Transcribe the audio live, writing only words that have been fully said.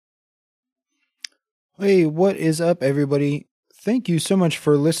Hey, what is up, everybody? Thank you so much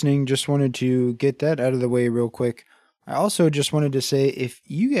for listening. Just wanted to get that out of the way real quick. I also just wanted to say if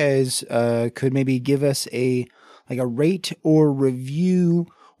you guys could maybe give us a rate or review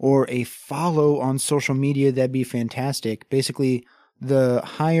or a follow on social media, that'd be fantastic. Basically, the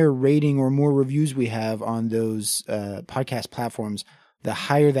higher rating or more reviews we have on those podcast platforms, the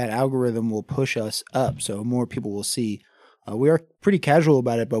higher that algorithm will push us up, so more people will see. We are pretty casual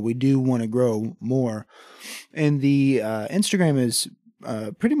about it, but we do want to grow more. And the Instagram is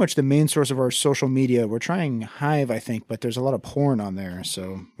pretty much the main source of our social media. We're trying Hive, I think, but there's a lot of porn on there,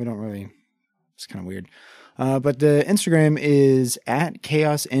 so we don't really. It's kind of weird. But the Instagram is at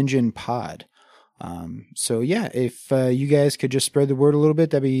Chaos Engine Pod. So yeah, if you guys could just spread the word a little bit,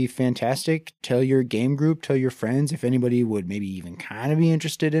 that'd be fantastic. Tell your game group, tell your friends, if anybody would maybe even kind of be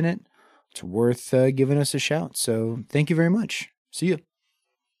interested in it. It's worth giving us a shout. So thank you very much. See you.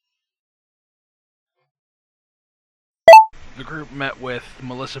 The group met with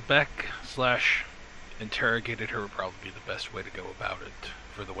Melissa Beck / interrogated her would probably be the best way to go about it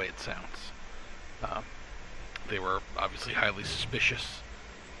for the way it sounds. They were obviously highly suspicious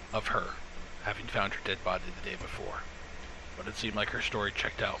of her, having found her dead body the day before, but it seemed like her story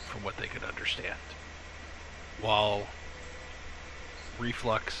checked out from what they could understand. While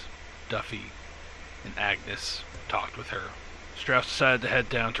Reflux, Duffy, and Agnes talked with her, Strauss decided to head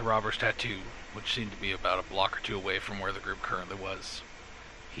down to Robber's Tattoo, which seemed to be about a block or two away from where the group currently was.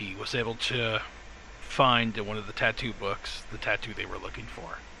 He was able to find in one of the tattoo books the tattoo they were looking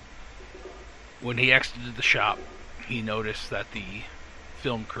for. When he exited the shop, he noticed that the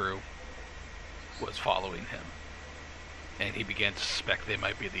film crew was following him, and he began to suspect they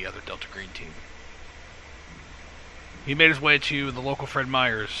might be the other Delta Green team. He made his way to the local Fred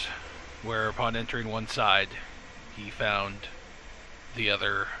Myers, where upon entering one side, he found the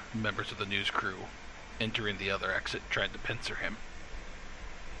other members of the news crew entering the other exit, trying to pincer him.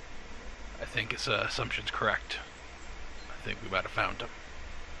 I think his assumption's correct. I think we might have found him.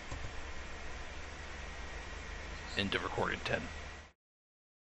 End of recording 10.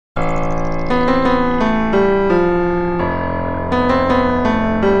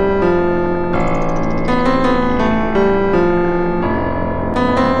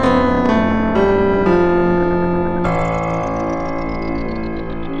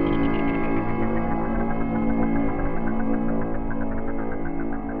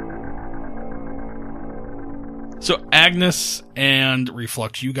 So Agnes and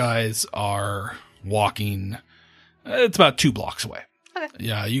Reflux, you guys are walking. It's about 2 blocks away. Okay.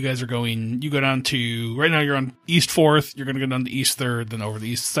 Yeah, you guys are going. You go down to right now. You're on East 4th. You're going to go down to East 3rd, then over the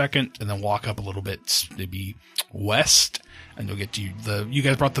East 2nd, and then walk up a little bit, maybe west, and you'll get to the. You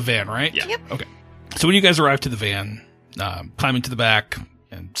guys brought the van, right? Yeah. Yep. Okay. So when you guys arrive to the van, climb into the back,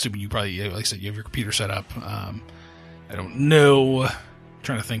 and assuming you probably, like I said, you have your computer set up. I don't know.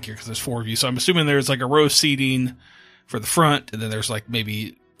 Trying to think here because there's 4 of you, so I'm assuming there's like a row seating for the front, and then there's like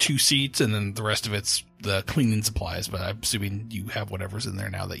maybe 2 seats, and then the rest of it's the cleaning supplies. But I'm assuming you have whatever's in there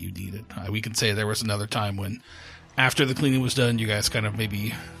now that you need it. We can say there was another time when, after the cleaning was done, you guys kind of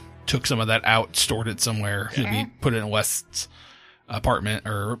maybe took some of that out, stored it somewhere, maybe put it in West's apartment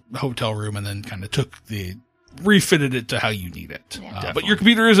or hotel room, and then kind of refitted it to how you need it. Yeah. But your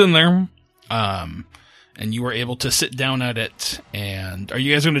computer is in there. And you were able to sit down at it. And are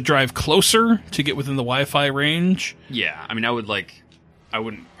you guys going to drive closer to get within the Wi-Fi range? Yeah, I mean, I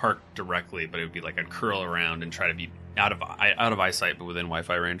wouldn't park directly, but it would be like I'd curl around and try to be out of eyesight, but within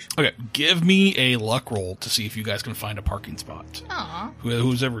Wi-Fi range. Okay, give me a luck roll to see if you guys can find a parking spot. Aw.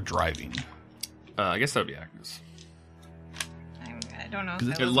 Who's ever driving? I guess that would be Agnes. I don't know.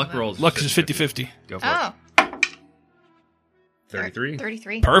 Luck rolls. Luck is 50-50. Go for it. Oh. 33.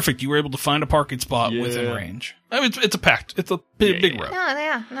 33. Perfect. You were able to find a parking spot within range. I mean, it's a big road.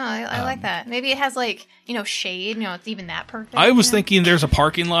 No, I like that. Maybe it has shade. It's even that perfect. I was thinking there's a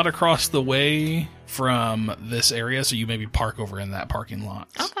parking lot across the way from this area, so you maybe park over in that parking lot.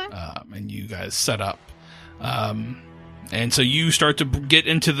 Okay. And you guys set up. And so you start to get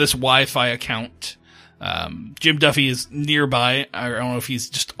into this Wi-Fi account. Jim Duffy is nearby. I don't know if he's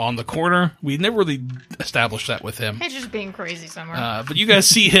just on the corner. We never really established that with him. He's just being crazy somewhere. But you guys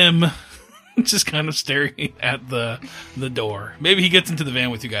see him just kind of staring at the door. Maybe he gets into the van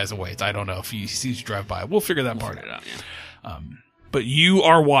with you guys and waits. I don't know if he sees you drive by. We'll figure that part out. Yeah. But you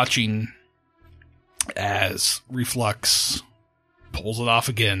are watching as Reflux pulls it off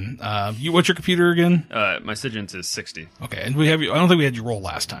again. What's your computer again? My SIGINT is 60. Okay, and I don't think we had you roll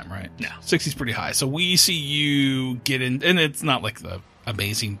last time, right? No. 60's pretty high. So we see you get in, and it's not like the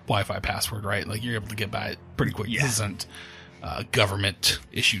amazing Wi-Fi password, right? Like you're able to get by it pretty quick. Yeah. This isn't government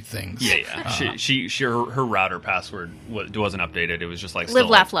issued things. Yeah. Her router password wasn't updated. It was just like Live,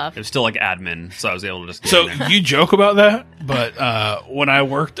 laugh, love. It was still like admin, so I was able to just. So you joke about that, but when I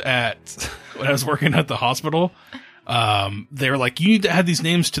was working at the hospital, they were like, "You need to add these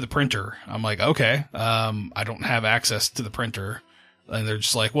names to the printer." I'm like, "Okay, I don't have access to the printer," and they're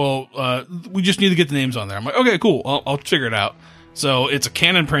just like, "Well, we just need to get the names on there." I'm like, "Okay, cool, I'll figure it out." So it's a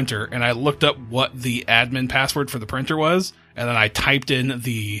Canon printer, and I looked up what the admin password for the printer was, and then I typed in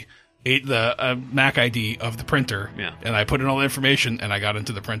the Mac ID of the printer, and I put in all the information, and I got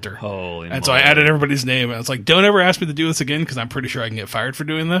into the printer. Holy and so I added everybody's name, and I was like, "Don't ever ask me to do this again, because I'm pretty sure I can get fired for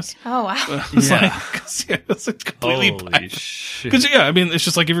doing this." Oh, wow. It's completely Holy shit. because I mean, it's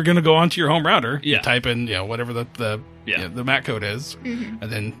just like if you're going to go onto your home router, you Yeah. type in whatever the MAC code is, Mm-hmm. and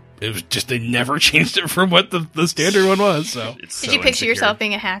then it was just they never changed it from what the standard one was. So Did you picture yourself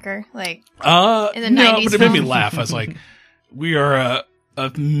being a hacker? Like, in the no, 90s but it made me film? laugh. I was like, we are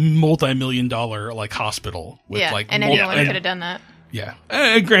a multi-million-dollar like hospital with yeah, like and anyone could have done that. Yeah.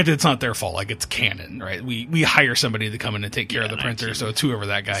 Granted, it's not their fault. Like, it's Canon, right? We hire somebody to come in and take care of the printer, so it's whoever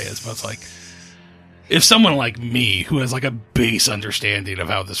that guy is. But it's like, if someone like me, who has like a base understanding of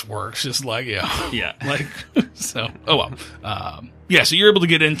how this works, just like, like, so, oh well. So you're able to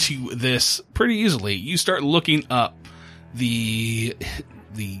get into this pretty easily. You start looking up the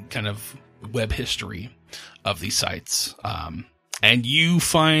kind of web history of these sites, and you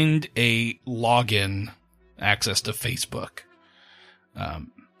find a login access to Facebook.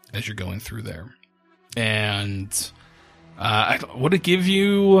 As you're going through there, and would it give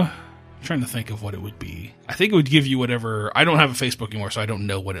you? I'm trying to think of what it would be. I think it would give you whatever. I don't have a Facebook anymore, so I don't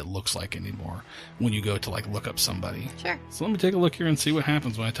know what it looks like anymore when you go to like look up somebody. Sure. So let me take a look here and see what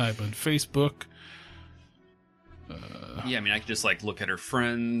happens when I type in Facebook. I mean, I could just like look at her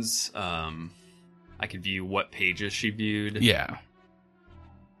friends. I could view what pages she viewed. Yeah.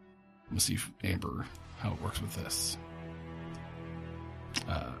 Let's see if Amber how it works with this.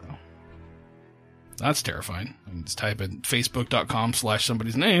 That's terrifying. I can just type in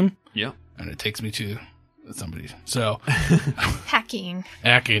facebook.com/somebody's name. Yeah. And it takes me to somebody. So Hacking.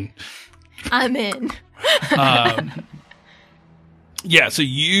 I'm in. So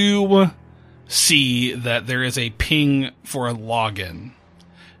you see that there is a ping for a login.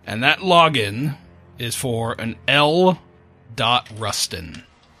 And that login is for an L.Rustin.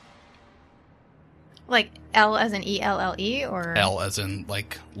 Like L as in ELLE or L as in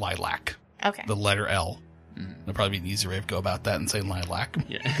like lilac. Okay. The letter L. That'll probably be an easy way to go about that and say lilac.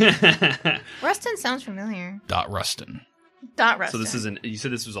 Yeah. Rustin sounds familiar. Rustin. Rustin. So this is you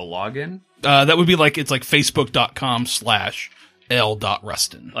said this was a login? That would be like, it's like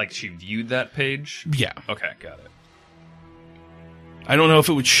facebook.com/L.Rustin. Like she viewed that page? Yeah. Okay, got it. I don't know if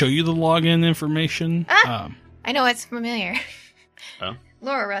it would show you the login information. I know it's familiar. Oh.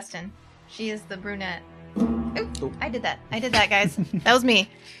 Laura Rustin. She is the brunette. Ooh, I did that, guys. That was me.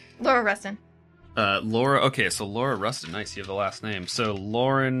 Laura Rustin. Laura, okay, so Laura Rustin, nice, you have the last name. So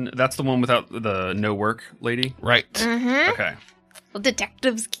Lauren, that's the one without the no work lady? Right. Mm-hmm. Okay. Well,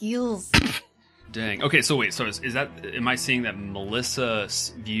 detective skills. Dang. Okay, so wait, so is that, am I seeing that Melissa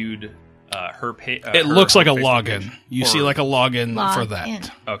viewed her page? It looks like a Facebook login. page? You Or- see like a login for Log that. in.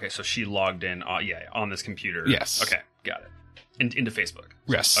 Okay, so she logged in, on this computer. Yes. Okay, got it. Into Facebook.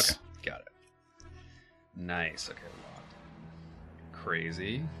 Yes. Okay, got it. Nice. Okay, logged in.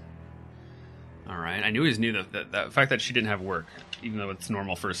 Crazy. All right. I knew he knew that the fact that she didn't have work, even though it's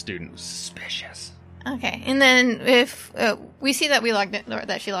normal for a student, was suspicious. Okay, and then if we see that we logged in, or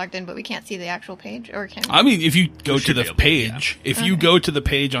that she logged in, but we can't see the actual page, or can we? I mean, if you go You to should the be able to, page, if you go to the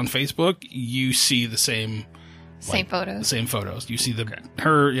page on Facebook, you see the same Same the photos. same photos. You see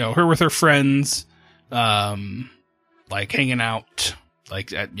her, her with her friends, like hanging out,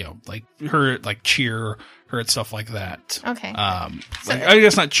 like at like her cheer her at stuff like that. Okay. Like, I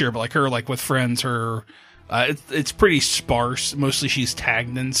guess not cheer, but like her like with friends. Her, it's pretty sparse. Mostly she's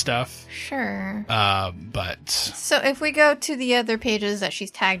tagged and stuff. Sure. But So if we go to the other pages that she's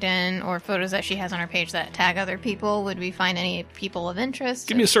tagged in, or photos that she has on her page that tag other people, would we find any people of interest?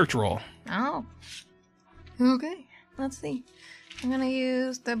 give me a search roll. Oh. Okay. Let's see. I'm gonna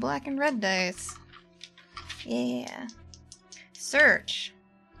use the black and red dice. Yeah. Search.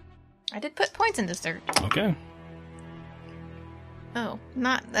 I did put points into search. Okay. Oh,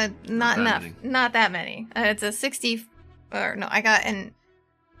 not that enough. many. Not that many. It's a 60. Or no, I got an.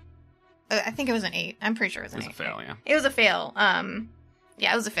 I think it was an 8. I'm pretty sure it was It an was 8. a fail, yeah. It was a fail.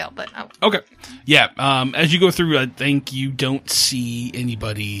 Yeah, it was a fail. But Okay. Yeah. As you go through, I think you don't see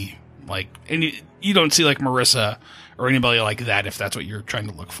anybody like, and you don't see like Marissa or anybody like that if that's what you're trying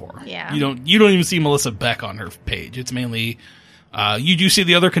to look for. Yeah. You don't even see Melissa Beck on her page. It's mainly you do see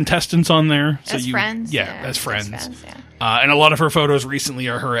the other contestants on there. So As friends. Yeah, as friends. Yeah. And a lot of her photos recently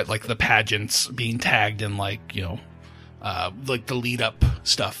are her at like the pageants being tagged in like, like the lead up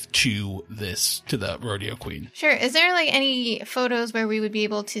stuff to the rodeo queen. Sure. Is there like any photos where we would be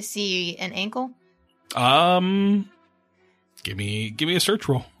able to see an ankle? Give me a search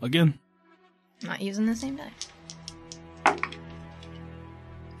roll again. Not using the same die.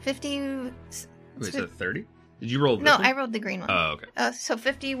 50. Wait, is that 30? Did you roll? No, I rolled the green one. Oh, okay. So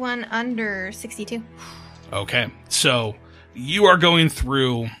 51 under 62. Okay, so you are going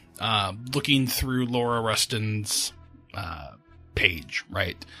through, looking through Laura Rustin's page,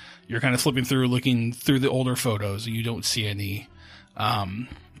 right? You're kind of flipping through, looking through the older photos, and you don't see any.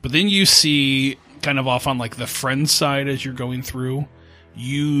 But then you see, kind of off on like the friends side as you're going through,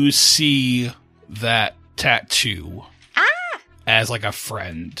 you see that tattoo as like a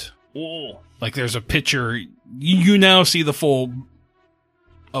friend. Oh. Like there's a picture. You now see the full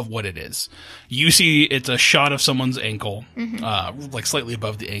of what it is. You see it's a shot of someone's ankle, like slightly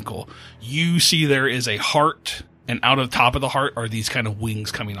above the ankle. You see there is a heart, and out of the top of the heart are these kind of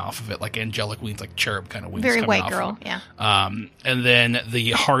wings coming off of it, like angelic wings, like cherub kind of wings. Very coming white off girl, of it. yeah. And then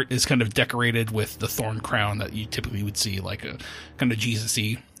the heart is kind of decorated with the thorn crown that you typically would see, like a kind of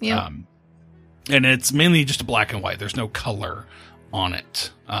Jesus-y. Yeah. And it's mainly just black and white. There's no color on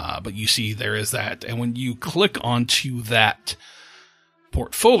it. But you see there is that. And when you click onto that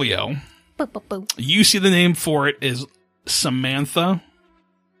portfolio, Boop, boop, boop. you see the name for it is Samantha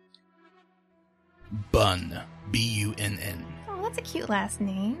Bunn. Bunn. Oh, that's a cute last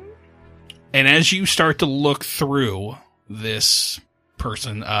name. And as you start to look through this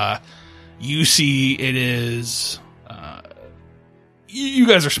person, you see it is, you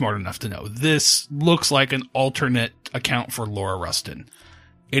guys are smart enough to know this looks like an alternate account for Laura Rustin.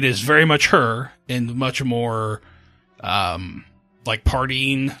 It is very much her and much more, like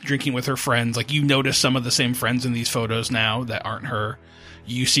partying, drinking with her friends. Like you notice some of the same friends in these photos now that aren't her.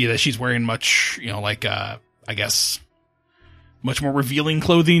 You see that she's wearing much, like, I guess, much more revealing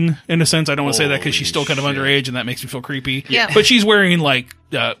clothing in a sense. I don't want to say that because she's still kind of Holy shit. underage and that makes me feel creepy. Yeah. But she's wearing like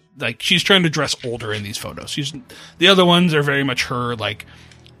she's trying to dress older in these photos. The other ones are very much her, like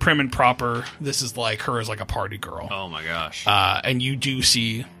prim and proper. This is like her as like a party girl. Oh my gosh. And you do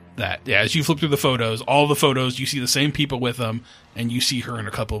see that, yeah, as you flip through the photos, all the photos, you see the same people with them, and you see her in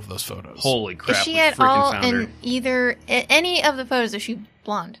a couple of those photos. Holy crap. Is she we at freaking all found her. in either any of the photos? Is she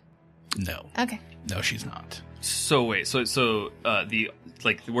blonde? No. Okay. No, she's not. So wait, so the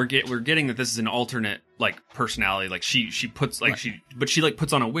like we're getting that this is an alternate like personality. Like she puts like Right. she like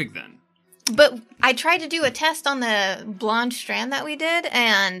puts on a wig then. But I tried to do a test on the blonde strand that we did,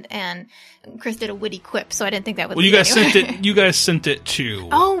 and Chris did a witty quip, so I didn't think that would. Well, you lead guys anywhere. sent it. You guys sent it to.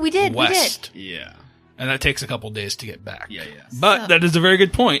 Oh, we did. West, Yeah. and that takes a couple days to get back. Yeah. But So- that is a very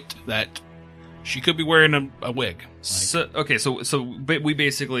good point. That she could be wearing a wig. So okay, so we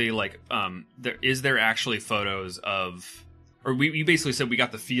basically like there actually photos of, or you basically said we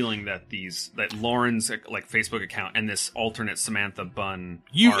got the feeling that Lauren's like Facebook account and this alternate Samantha Bunn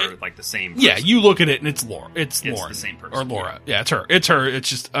are like the same person. Yeah, you look at it and it's Laura. It's Lauren, the same person, or Laura. Yeah, it's her. It's her. It's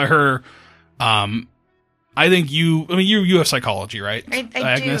just her. I think you. I mean, you have psychology, right? I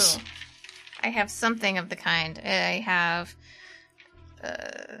Agnes? do. I have something of the kind. I have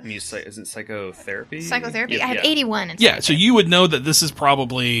Isn't psychotherapy? psychotherapy. Yeah, I have yeah. 81. In Yeah, so psychotherapy. you would know that this is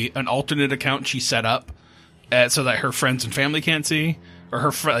probably an alternate account she set up, so that her friends and family can't see,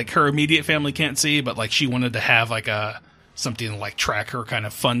 or her immediate family can't see. But like she wanted to have like something to like track her kind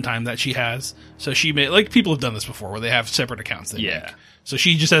of fun time that she has. So she made, like, people have done this before where they have separate accounts. They Yeah. make. So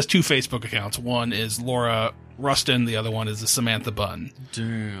she just has two Facebook accounts. One is Laura Rustin. The other one is the Samantha Bunn.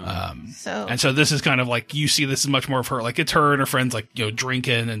 Damn. So And so this is kind of like, you see this is much more of her, like it's her and her friends, like,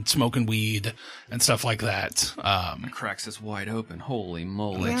 drinking and smoking weed and stuff like that. Cracks is wide open. Holy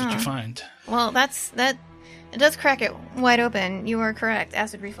moly. That's what Yeah. you find. well, that. It does crack it wide open. You are correct.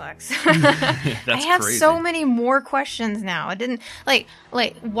 Acid reflux. That's I have crazy. so many more questions now. I didn't like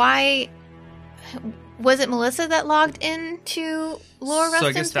why was it Melissa that logged into Laura So I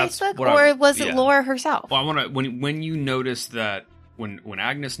Rustin's guess that's Facebook, what or was it yeah. Laura herself? Well, I want to when you noticed that when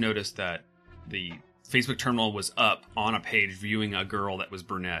Agnes noticed that the Facebook terminal was up on a page viewing a girl that was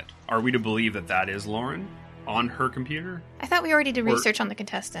brunette, are we to believe that that is Lauren on her computer? I thought we already did Or- research on the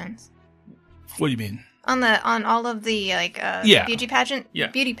contestants. What do you mean? On all of the Yeah. beauty pageant Yeah.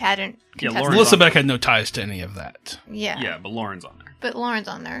 beauty pageant Yeah, contestants. Lauren's Melissa on Beck had no ties to any of that. Yeah. Yeah, but Lauren's on there. But Lauren's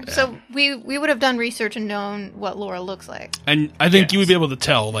on there. Yeah. So we would have done research and known what Laura looks like. And I think you would Yes. be able to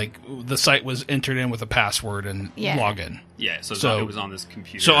tell, like, the site was entered in with a password and Yeah. login. Yeah, so, So- it was on this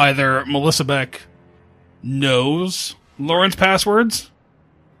computer. So either Melissa Beck knows Lauren's passwords.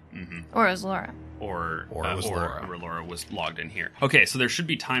 Mhm. Or is Laura. Or Or it was Laura. or Laura was logged in here. Okay, so there should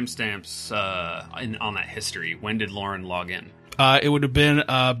be timestamps on that history. When did Lauren log in? It would have been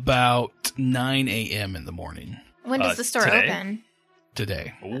about 9 a.m. in the morning When does the store today? open?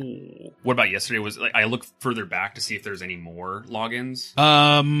 today. Ooh. What about yesterday? Was like I look further back to see if there's any more logins.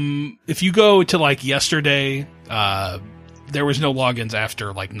 If you go to like yesterday, there was no logins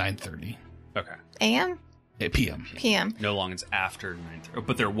after like 9:30 Okay, AM? p.m. PM. no logins after 9:30,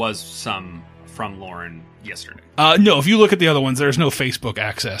 but there was some from Lauren yesterday. No, if you look at the other ones, there's no Facebook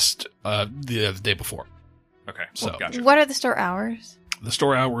accessed the day before. Okay, So- gotcha. What are the store hours? The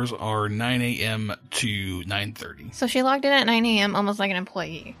store hours are 9 a.m. to 9:30. So she logged in at 9 a.m. almost like an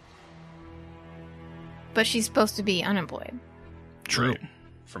employee. But she's supposed to be unemployed. True. Right.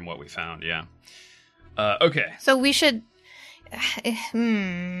 From what we found, yeah. Okay. So we should...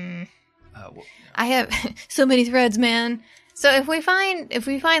 I have so many threads, man. So if we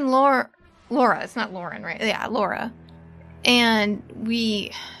find Laura, it's not Lauren, right? Yeah, Laura. And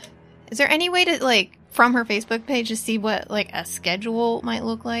is there any way to like from her Facebook page to see what like a schedule might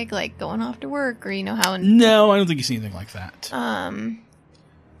look like going off to work, or how? No, I don't think you see anything like that.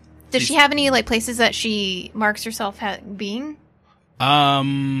 Does she have any like places that she marks herself being?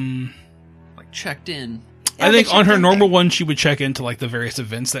 Like checked in. I think but on she- her normal one, she would check into like the various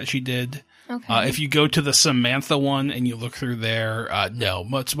events that she did. Okay. If you go to the Samantha one and you look through there, no,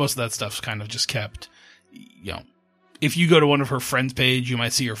 most of that stuff's kind of just kept, if you go to one of her friends' page, you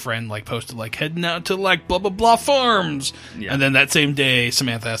might see her friend like posted like heading out to like blah, blah, blah farms. Yeah. And then that same day,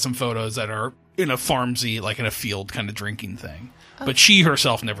 Samantha has some photos that are in a farmsy, like in a field kind of drinking thing. But she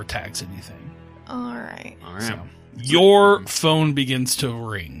herself never tags anything. All right. All right. So your phone begins to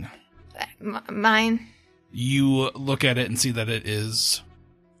ring. Mine. You look at it and see that it is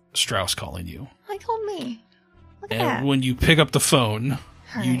Strauss calling you. Like told me. Look at And that. when you pick up the phone,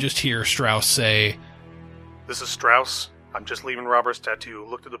 All you right. just hear Strauss say, This is Strauss. I'm just leaving Robert's tattoo,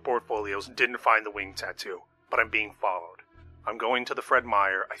 looked at the portfolios, and didn't find the wing tattoo, but I'm being followed. I'm going to the Fred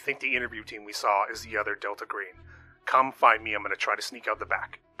Meyer. I think the interview team we saw is the other Delta Green. Come find me. I'm going to try to sneak out the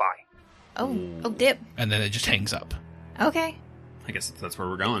back. Bye. Oh, dip. and then it just hangs up. Okay. I guess that's where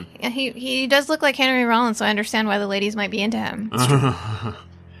we're going. Yeah, he does look like Henry Rollins, so I understand why the ladies might be into him. Uh-huh.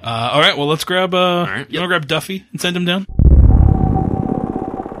 All right, well, let's grab, right, you want to grab Duffy and send him down?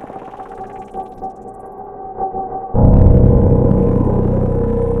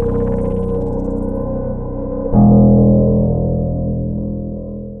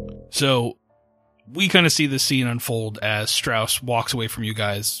 So we kind of see the scene unfold as Strauss walks away from you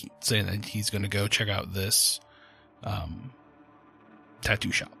guys, saying that he's going to go check out this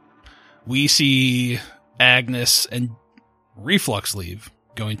tattoo shop. We see Agnes and Reflux leave,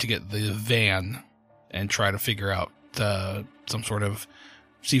 going to get the van and try to figure out some sort of,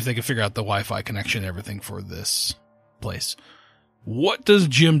 see if they can figure out the Wi-Fi connection and everything for this place. What does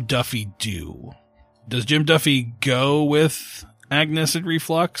Jim Duffy do? Does Jim Duffy go with Agnes and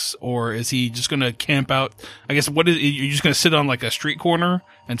Reflux, or is he just going to camp out? I guess you're just going to sit on like a street corner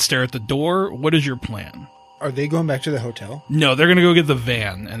and stare at the door? What is your plan? Are they going back to the hotel? No, they're going to go get the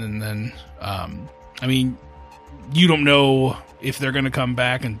van, and then I mean, you don't know if they're going to come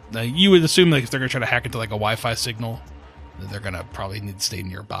back, and you would assume like if they're going to try to hack into like a Wi-Fi signal, that they're going to probably need to stay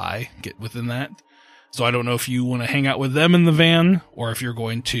nearby, get within that. So I don't know if you want to hang out with them in the van, or if you're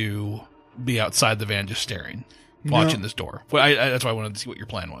going to be outside the van just staring, watching this door. Well, that's why I wanted to see what your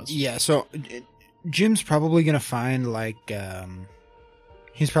plan was. Yeah, so Jim's probably going to find, like,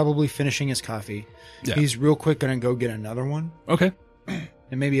 he's probably finishing his coffee. Yeah. He's real quick going to go get another one Okay,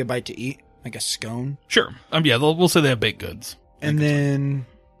 and maybe a bite to eat, like a scone. sure. Yeah, we'll say they have baked goods. And then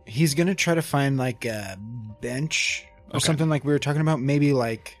he's going to try to find, like, a bench or Okay. something like we were talking about. Maybe,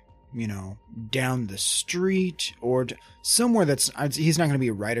 like, down the street or somewhere he's not going to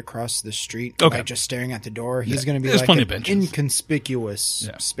be right across the street. Okay. Like just staring at the door. He's Yeah. going to be There's like plenty an of benches. inconspicuous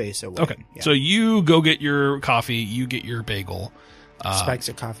Yeah. space away. Okay, Yeah. so you go get your coffee, you get your bagel. Spikes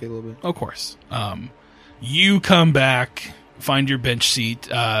of coffee a little bit. Of course. You come back, find your bench seat.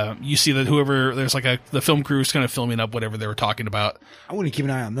 You see that there's like the film crew is kind of filming up whatever they were talking about. I want to keep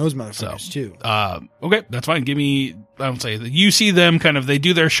an eye on those motherfuckers too. Okay, that's fine. I don't say that. You see them they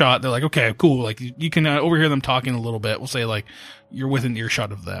do their shot. They're like, okay, cool. Like you can overhear them talking a little bit. We'll say like you're within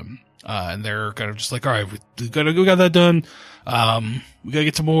earshot of them. And they're kind of just like, all right, we got that done. We gotta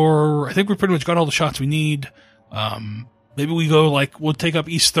get some more. I think we pretty much got all the shots we need. maybe we go, like, we'll take up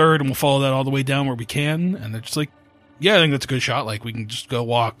East 3rd and we'll follow that all the way down where we can. And they're just like, yeah, I think that's a good shot. Like, we can just go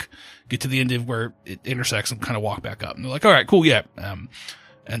walk, get to the end of where it intersects and kind of walk back up. And they're like, all right, cool, yeah.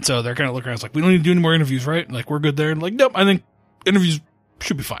 And so they're kind of looking around, it's like, we don't need to do any more interviews, right? Like, we're good there. And like, nope, I think interviews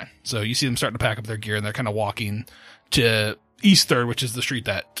should be fine. So you see them starting to pack up their gear, and they're kind of walking to East 3rd, which is the street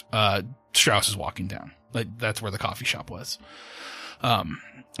that Strauss is walking down. Like, that's where the coffee shop was. And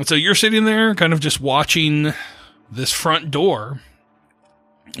so you're sitting there kind of just watching this front door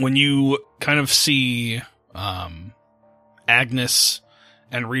when you kind of see Agnes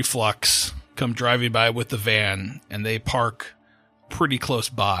and Reflux come driving by with the van, and they park pretty close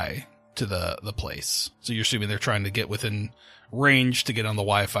by to the place. So you're assuming they're trying to get within range to get on the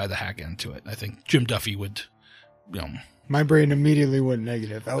Wi-Fi to hack into it. I think Jim Duffy would, My brain immediately went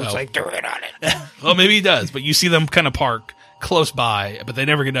negative. I was like, do it on it. well, maybe he does, but you see them kind of park close by, but they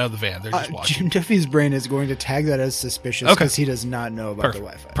never get out of the van. They're just watching. Jim Duffy's brain is going to tag that as suspicious because he does not know about the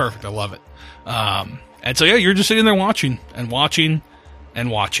Wi-Fi. Perfect. I love it. And so, yeah, you're just sitting there watching and watching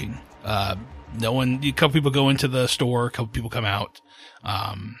and watching. No one, a couple people go into the store, a couple people come out.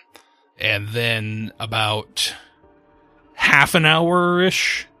 And then about half an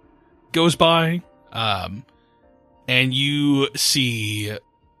hour-ish goes by. And you see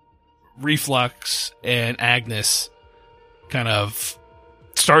Reflux and Agnes kind of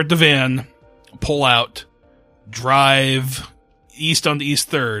start the van, pull out, drive east onto East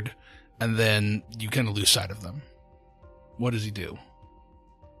 3rd, and then you kind of lose sight of them. What does he do?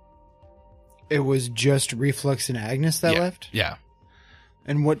 It was just Reflux and Agnes that left? Yeah.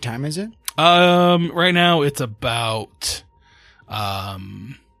 And what time is it? Right now it's about, I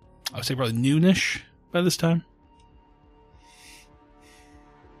would say probably noonish by this time.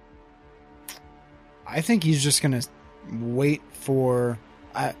 I think he's just going to wait for...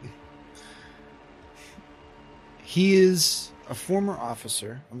 he is a former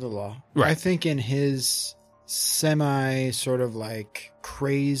officer of the law. Right. I think in his semi sort of like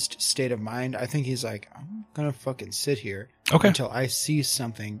crazed state of mind, I think he's like, I'm going to fucking sit here until I see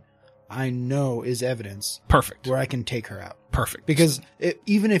something I know is evidence. Perfect. Where I can take her out. Perfect. Because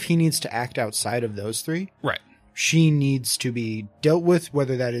even if he needs to act outside of those three, right, she needs to be dealt with,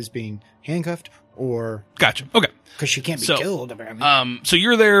 whether that is being handcuffed or... Gotcha. Okay. Because she can't be killed. So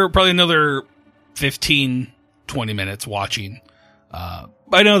you're there probably another 15, 20 minutes watching.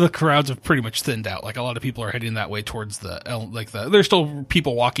 I know the crowds have pretty much thinned out. Like, a lot of people are heading that way towards there's still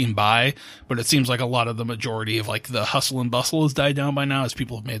people walking by, but it seems like a lot of the majority of like the hustle and bustle has died down by now as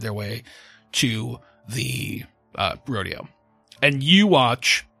people have made their way to the rodeo. And you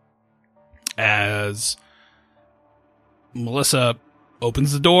watch as Melissa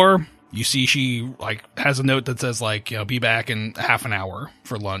opens the door. You see she like has a note that says like, be back in half an hour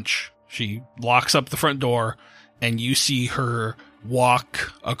for lunch. She locks up the front door, and you see her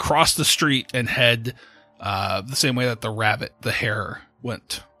walk across the street and head the same way that the hare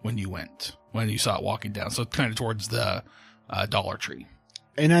went when you saw it walking down. So kind of towards the Dollar Tree.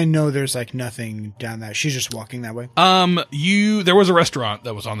 And I know there's like nothing down that. She's just walking that way. There was a restaurant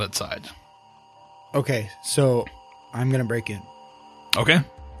that was on that side. Okay, so I'm gonna break in. Okay.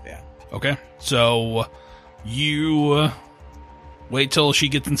 Yeah. Okay. So you wait till she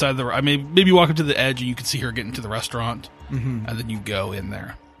gets inside maybe walk up to the edge and you can see her get into the restaurant, and then you go in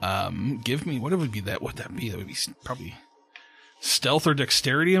there. Give me, what would that be? That would be probably stealth or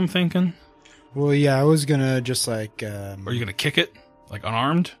dexterity, I'm thinking. Well, yeah, I was gonna just like... Are you gonna kick it? Like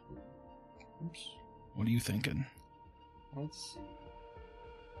unarmed? Oops. What are you thinking? Let's see.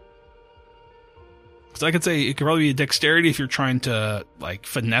 Because I could say it could probably be a dexterity if you're trying to like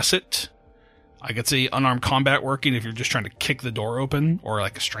finesse it. I could say unarmed combat working if you're just trying to kick the door open, or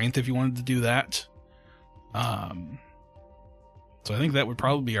like a strength if you wanted to do that. So I think that would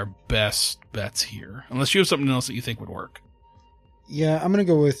probably be our best bets here, unless you have something else that you think would work. Yeah, I'm going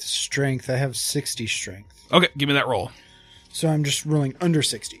to go with strength. I have 60 strength. Okay, give me that roll. So I'm just rolling under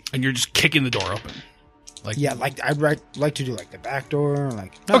 60. And you're just kicking the door open. I'd like to do like the back door.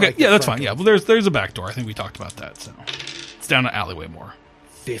 That's fine. Yeah, well, there's a back door. I think we talked about that. So it's down to alleyway more.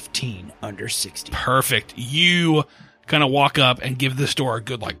 15 under 60. Perfect. You kind of walk up and give this door a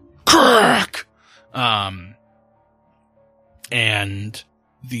good like crack. And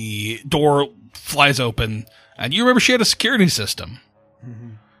the door flies open, and you remember she had a security system. Mm-hmm.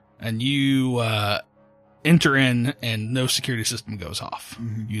 And you enter in, and no security system goes off.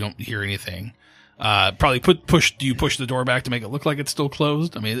 Mm-hmm. You don't hear anything. Probably do you push the door back to make it look like it's still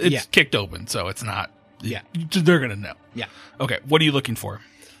closed? I mean, it's kicked open, so it's not. Yeah. They're going to know. Yeah. Okay, what are you looking for?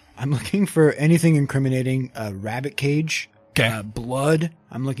 I'm looking for anything incriminating. A rabbit cage. Okay. Blood.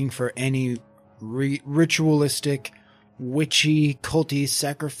 I'm looking for any ritualistic witchy, culty,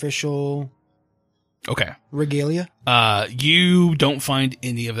 sacrificial Okay. regalia? You don't find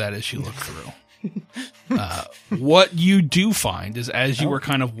any of that as you look through. What you do find is as you were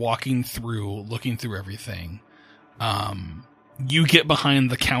kind of walking through, looking through everything, you get behind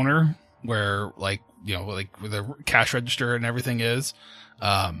the counter where where the cash register and everything is.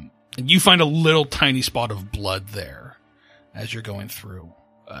 And you find a little tiny spot of blood there as you're going through.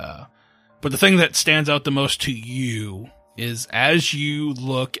 But the thing that stands out the most to you is as you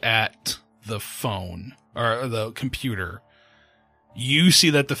look at the phone or the computer, you see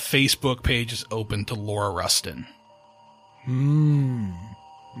that the Facebook page is open to Laura Rustin.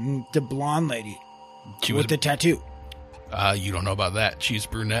 The blonde lady She with the tattoo. You don't know about that. She's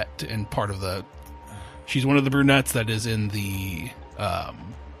brunette and she's one of the brunettes that is in the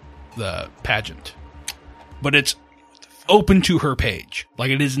pageant. But it's open to her page. Like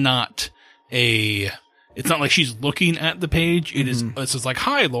it is not it's not like she's looking at the page. It is, it's just like,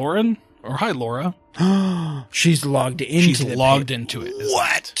 hi, Lauren, or hi, Laura. She's logged into She's logged into it.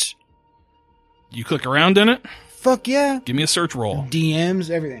 What? You click around in it. Fuck yeah. Give me a search roll. DMs,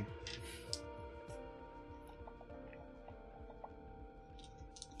 everything.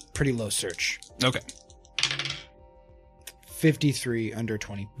 Pretty low search. Okay. 53 under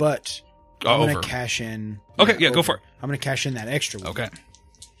 20. But I'm going Over. to cash in. Okay, yeah, go for it. I'm going to cash in that extra one. Okay.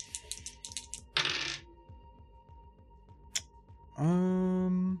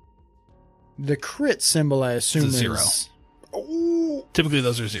 The crit symbol, I assume, It's a zero. is... Oh, Typically,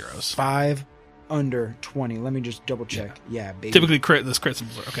 those are zeros. 5 under 20. Let me just double check. Yeah, baby. Typically, this crit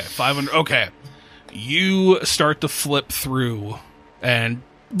symbols are okay. 5 under. Okay. You start to flip through, and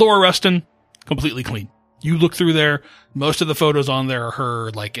Laura Rustin, completely clean. You look through there. Most of the photos on there are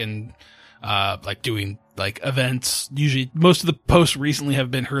her, doing events. Usually, most of the posts recently have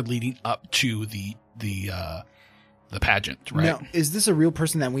been her leading up to the pageant, right? Now, is this a real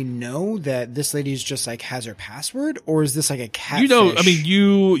person that we know that this lady's just has her password, or is this like a catfish?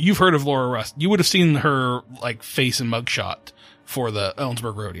 You've heard of Laura Rustin. You would have seen her face and mugshot for the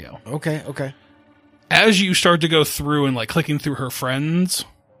Ellensburg Rodeo. Okay. As you start to go through and clicking through her friends,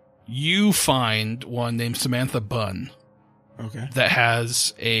 you find one named Samantha Bunn. Okay. That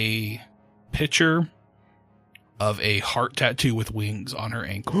has a picture of a heart tattoo with wings on her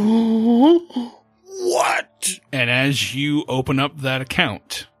ankle. What? And as you open up that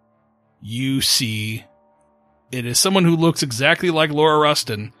account, you see it is someone who looks exactly like Laura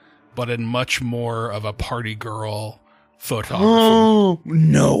Rustin, but in much more of a party girl photography. Oh,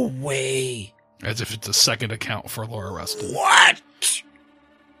 no way. As if it's a second account for Laura Rustin. What?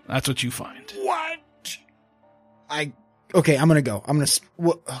 That's what you find. What? Okay, I'm gonna go.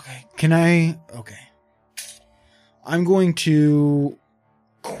 Okay. Can I? Okay. I'm going to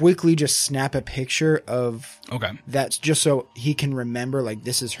quickly just snap a picture of that's just so he can remember,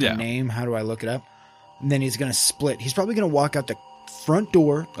 this is her name. How do I look it up? And then he's going to split. He's probably going to walk out the front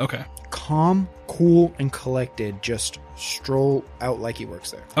door. Okay. Calm, cool, and collected. Just stroll out like he works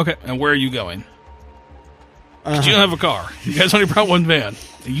there. Okay. And where are you going? 'Cause you don't have a car. You guys only brought one van.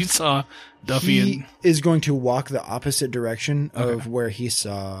 You saw Duffy He is going to walk the opposite direction of where he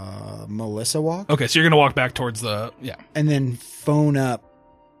saw Melissa walk. Okay, so you're going to walk back towards and then phone up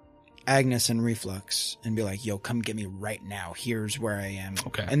Agnes and Reflux and be like, yo, come get me right now. Here's where I am.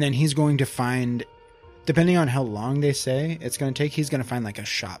 Okay. And then he's going to find, depending on how long they say it's going to take, he's going to find a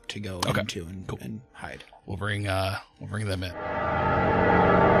shop to go into and hide. We'll bring them in.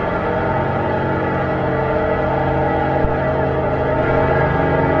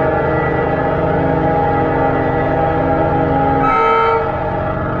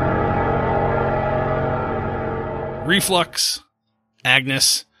 Reflux,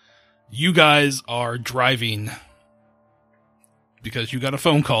 Agnes, you guys are driving because you got a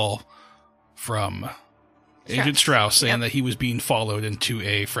phone call from Agent Strauss saying that he was being followed into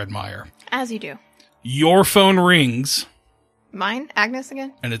a Fred Meyer. As you do. Your phone rings. Mine? Agnes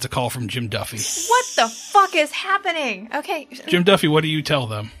again? And it's a call from Jim Duffy. What the fuck is happening? Okay. Jim Duffy, what do you tell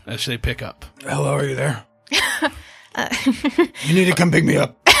them as they pick up? Hello, are you there? You need to come pick me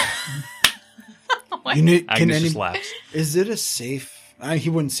up. Agnes just laughs. Is it a safe? He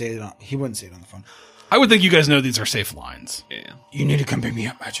wouldn't say it on the phone. I would think you guys know these are safe lines. Yeah. You need to come pick me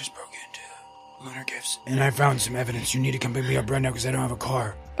up. I just broke into Lunar Gifts, and I found some evidence. You need to come pick me up right now because I don't have a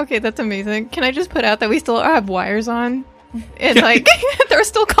car. Okay, that's amazing. Can I just put out that we still have wires on? And they're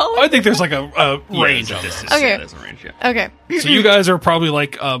still calling? I think there's a range on this. Okay. There's a range, yeah. Okay. So you guys are probably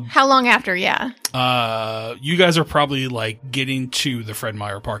how long after? Yeah. You guys are probably getting to the Fred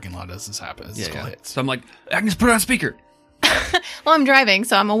Meyer parking lot as this happens. Yeah. So I'm like, Agnes, put it on speaker. Well, I'm driving,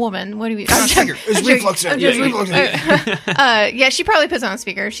 so I'm a woman. What do you? It's reflux. Yeah, she probably puts on a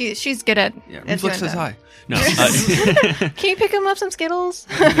speaker. She's good at. Yeah, at reflex doing says that. hi. No. Can you pick him up some Skittles?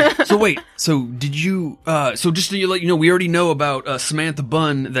 So wait. So did you? So just to let you know, we already know about Samantha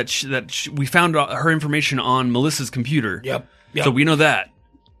Bunn that we found her information on Melissa's computer. Yep. So we know that.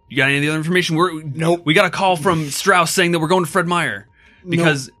 You got any of the other information? Nope. We got a call from Strauss saying that we're going to Fred Meyer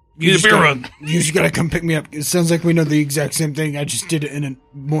because You need a beer run. You just gotta come pick me up. It sounds like we know the exact same thing. I just did it in a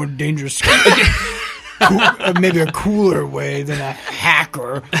more dangerous, maybe a cooler way than a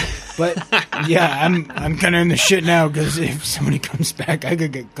hacker. But yeah, I'm kind of in the shit now because if somebody comes back, I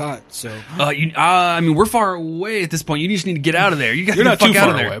could get caught. So I mean, we're far away at this point. You just need to get out of there. You got to You're get not the too fuck out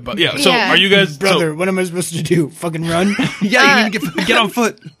far of there. away, but yeah. So Yeah. are you guys, brother, what am I supposed to do? Fucking run? Yeah, you need to get on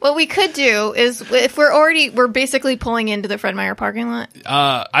foot. What we could do is, if we're basically pulling into the Fred Meyer parking lot.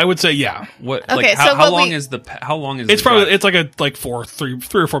 I would say yeah. What? Okay, Like, how, so how what long we- is the? How long is? It's the probably drive? it's like a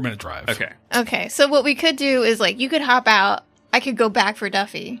 3 or 4 minute drive. Okay. Okay, so what we could do is you could hop out. I could go back for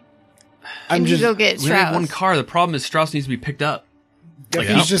Duffy. I'm And you just. go get We only have Strauss. one car. The problem is Strauss needs to be picked up.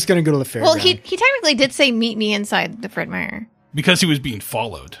 He's just gonna go to the fair. Well, he technically did say meet me inside the Fred Meyer. Because he was being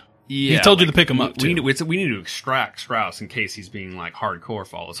followed. Yeah, He told you to pick him up, We too. need to extract Strauss in case he's being hardcore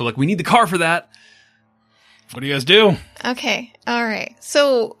followed. So we need the car for that. What do you guys do? Okay, all right.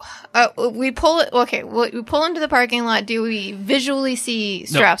 So we pull it. Okay, we pull into the parking lot. Do we visually see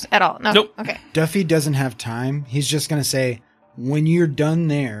Strauss at all? No. Nope. Okay. Duffy doesn't have time. He's just gonna say, "When you're done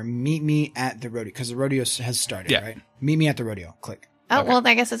there, meet me at the rodeo," because the rodeo has started. Yeah. Right? Meet me at the rodeo. Click. Oh well,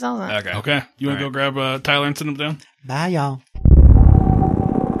 I guess it's all that. Okay. Okay. You want to All go grab Tyler and send him down? Bye, y'all.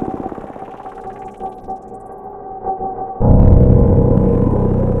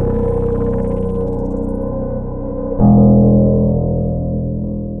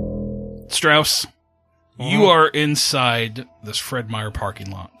 Strauss, you are inside this Fred Meyer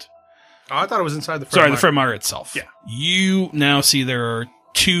parking lot. Oh, I thought it was inside the Sorry, Meyer. the Fred Meyer itself. Yeah. You now see there are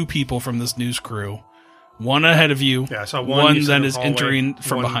 2 people from this news crew. One ahead of you. Yeah, I saw one. You said that in the is hallway, entering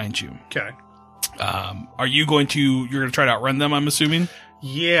from one- behind you. Okay. Are you going to? You're going to try to outrun them? I'm assuming.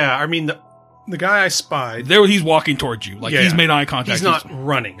 Yeah, I mean the guy I spied. There, he's walking towards you. Like Yeah. he's made eye contact. He's not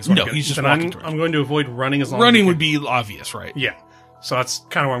running. Is what No, I'm he's just then walking I'm, towards I'm going to avoid running as long. running as would be obvious, right? Yeah. So that's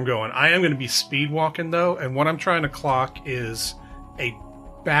kind of where I'm going. I am going to be speed walking though, and what I'm trying to clock is a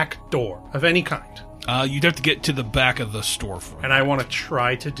back door of any kind, You'd have to get to the back of the store for it. and I want to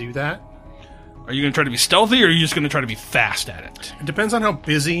try to do that. Are you going to try to be stealthy, or are you just going to try to be fast at it? It depends on how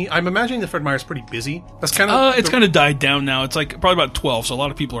busy. I'm imagining the Fred Meyer's pretty busy. That's kind of. It's kind of died down now. It's like probably about 12, so a lot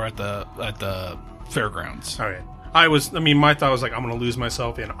of people are at the fairgrounds. All right. My thought was I'm going to lose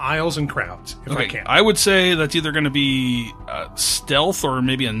myself in aisles and crowds if I can. I would say that's either going to be stealth or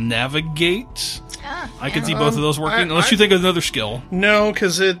maybe a navigate. I could see both of those working, unless you think of another skill. No,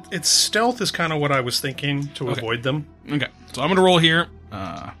 because it's stealth is kind of what I was thinking to avoid them. Okay, so I'm going to roll here. So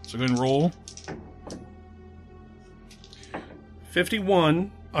go ahead and roll.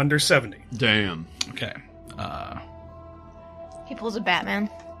 51 under 70. Damn. Okay. He pulls a Batman.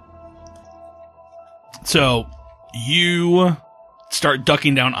 So you start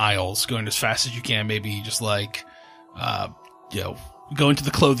ducking down aisles, going as fast as you can. Maybe just go into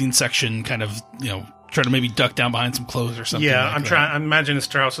the clothing section, kind of try to maybe duck down behind some clothes or something. Yeah, like I'm that. trying. I'm imagining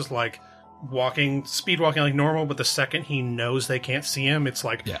Strauss is speed walking like normal, but the second he knows they can't see him, it's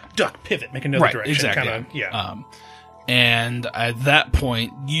duck, pivot, make another Right, direction. exactly. Kinda, yeah. And at that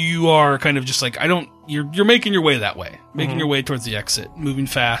point, you are kind of just you're making your way that way, making your way towards the exit, moving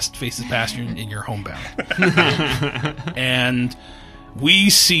fast, faces past you, and you're homebound. And we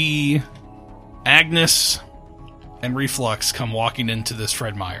see Agnes and Reflux come walking into this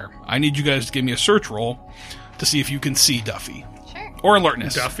Fred Meyer. I need you guys to give me a search roll to see if you can see Duffy. Sure. Or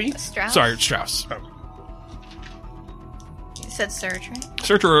alertness. Duffy? Strauss. Sorry, Strauss. You said search, right?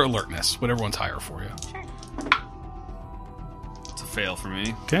 Search or alertness, whatever one's higher for you. Sure. It's a fail for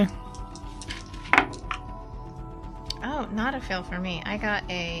me. Okay. Oh, not a fail for me. I got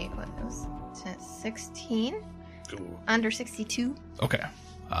a 16 under 62. Okay.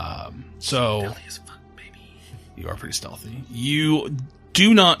 So you are pretty stealthy. You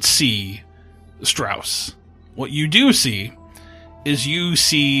do not see Strauss. What you do see is you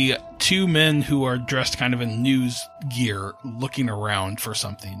see 2 men who are dressed kind of in news gear looking around for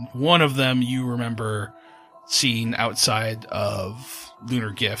something. One of them you remember seeing outside of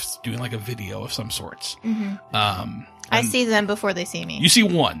Lunar Gifts doing a video of some sorts. Mm-hmm. I see them before they see me. You see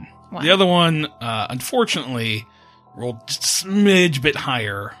one. One. The other one, unfortunately, rolled just a smidge bit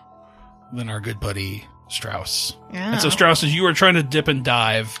higher than our good buddy Strauss. Yeah. And so Strauss, as you are trying to dip and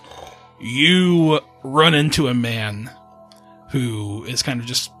dive, you run into a man who is kind of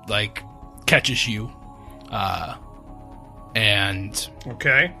just like catches you, and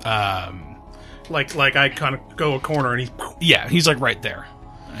Okay. Like I kind of go a corner and he's like right there.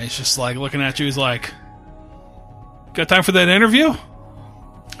 And he's just like looking at you. He's like, "Got time for that interview?"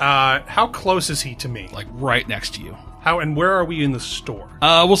 how close is he to me? Like right next to you. How and where are we in the store?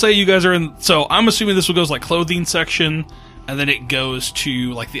 We'll say you guys are in. So I'm assuming this will goes like clothing section, and then it goes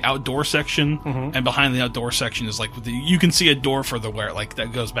to like the outdoor section, and behind the outdoor section is like you can see a door for the like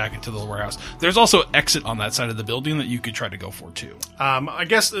that goes back into the warehouse. There's also an exit on that side of the building that you could try to go for too. I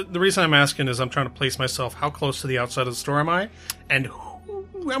guess the reason I'm asking is I'm trying to place myself. How close to the outside of the store am I? And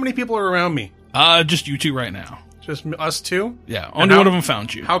how many people are around me? Just you two right now. Just us two? Yeah, only one of them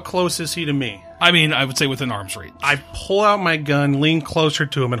found you. How close is he to me? I mean, I would say within arm's reach. I pull out my gun, lean closer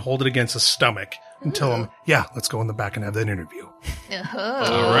to him, and hold it against his stomach and tell him, "Yeah, let's go in the back and have that interview."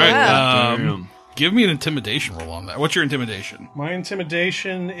 All right. Give me an intimidation roll on that. What's your intimidation? My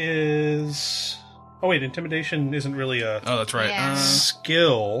intimidation is... Oh, wait, intimidation isn't really a Oh, that's right. Yeah.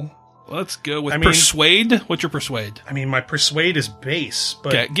 skill. Let's go with I mean- persuade. What's your persuade? I mean, my persuade is base,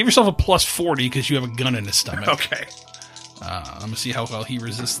 but... Okay, give yourself a plus 40 because you have a gun in his stomach. Okay. I'm gonna see how well he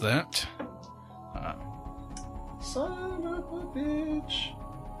resists that. Son of a bitch.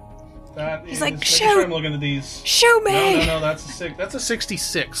 That He's is... like, making shoot! sure I'm looking at these. Show me! No, that's a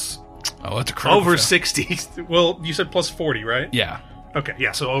 66. Oh, that's a critical Over fail. 60. Well, you said plus 40, right? Yeah. Okay,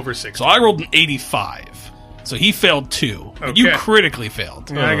 yeah, so over 60. So I rolled an 85. So he failed 2. But you Okay. critically failed.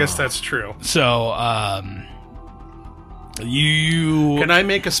 Yeah, I guess that's true. So, you... Can I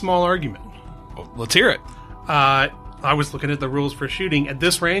make a small argument? Let's hear it. I was looking at the rules for shooting. At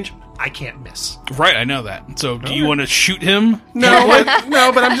this range, I can't miss. Right, I know that. So do you want to shoot him? No,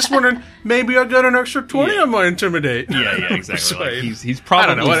 but I'm just wondering, maybe I got an extra 20 on my intimidate. Yeah, exactly. Persuade. Like, he's I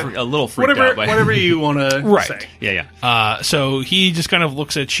probably don't know, a little freaked out by whatever you want to Right. say. Yeah. So he just kind of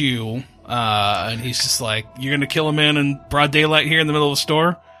looks at you, and he's just like, "You're gonna kill a man in broad daylight here in the middle of a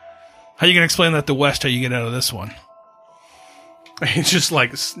store? How you gonna explain that to West? How you get out of this one?" He's just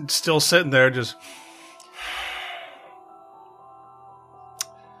like still sitting there, just...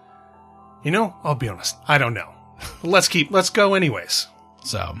 You know, I'll be honest. I don't know. Let's go anyways.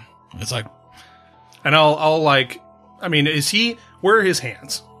 So it's like, And I'll like, I mean, where are his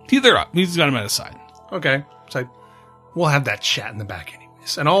hands? they're up. He's got him at his side. Okay. So we'll have that chat in the back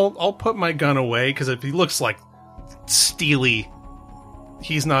anyways. And I'll put my gun away, because if he looks like steely,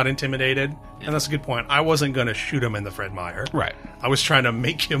 he's not intimidated. And that's a good point. I wasn't going to shoot him in the Fred Meyer. Right. I was trying to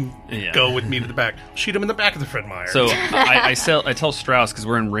make him go with me to the back. Shoot him in the back of the Fred Meyer. So I tell Strauss, because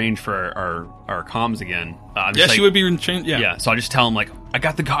we're in range for our comms again. I'm just Yes, like, you would be in chain. Yeah. Yeah. So I just tell him like, I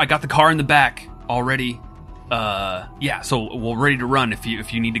got the car in the back already. Yeah. So we're ready to run if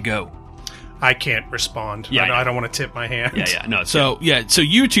you need to go. I can't respond. Yeah, I don't want to tip my hand. Yeah. No. So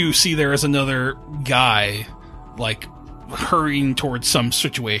you two see there is another guy, like, hurrying towards some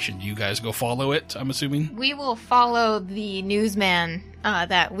situation. Do you guys go follow it, I'm assuming? We will follow the newsman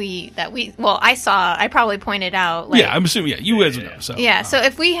that we well, I probably pointed out, like, Yeah, I'm assuming. Yeah, you guys would know. So yeah, so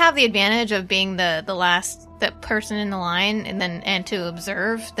if we have the advantage of being the last person in the line and to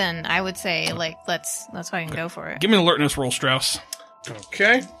observe, then I would say, like, let's fucking go for it. give me an alertness roll, Strauss.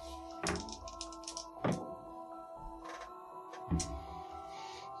 Okay.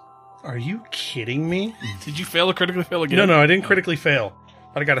 Are you kidding me? Did you fail or critically fail again? No, I didn't critically fail.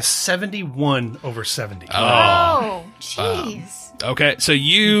 But I got a 71 over 70. Oh, jeez. Okay, so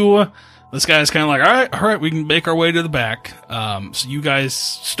this guy's kind of like, all right, we can make our way to the back. So you guys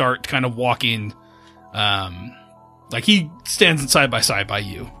start kind of walking. Like, he stands side by side by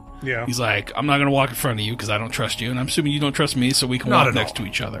you. Yeah. He's like, I'm not going to walk in front of you because I don't trust you, and I'm assuming you don't trust me, so we can Not walk at next all. to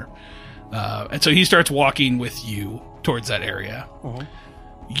each other. And so he starts walking with you towards that area. Uh-huh.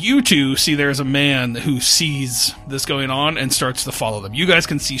 You two see there's a man who sees this going on and starts to follow them. You guys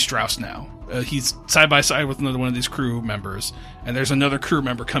can see Strauss now. He's side by side with another one of these crew members, and there's another crew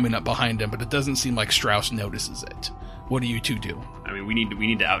member coming up behind him, but it doesn't seem like Strauss notices it. What do you two do? I mean, we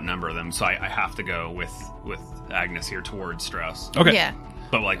need to outnumber them, so I have to go with Agnes here towards Strauss. Okay. Yeah.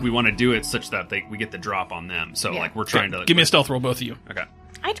 But like, we want to do it such that we get the drop on them. So Yeah. like, we're trying to Give me a stealth roll, both of you. Okay.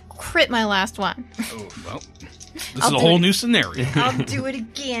 I crit my last one. Oh, well, this I'll is a do whole it. new scenario. I'll do it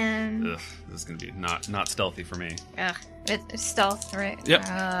again. Ugh, this is gonna be not stealthy for me. Ugh, it's stealth, right? Yep.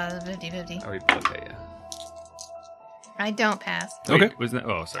 50-50. Oh, okay, yeah. I don't pass. Okay. Wait, was that?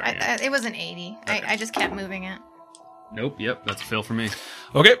 Oh, sorry. yeah. It was an 80. Okay. I just kept moving it. Nope. Yep. That's a fail for me.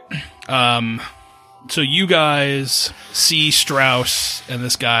 Okay. So you guys see Strauss and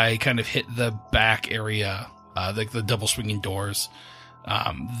this guy kind of hit the back area, like the double swinging doors.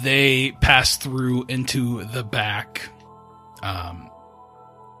 They pass through into the back. And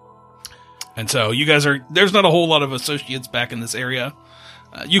so you guys there's not a whole lot of associates back in this area.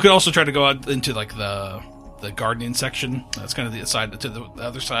 You could also try to go out into like the gardening section. That's kind of the side to the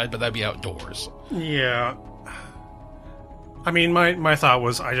other side, but that'd be outdoors. Yeah. I mean, my thought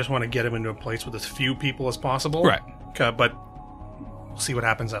was I just want to get him into a place with as few people as possible. Right. But we'll see what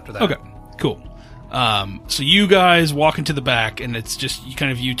happens after that. Okay, cool. So you guys walk into the back, and it's just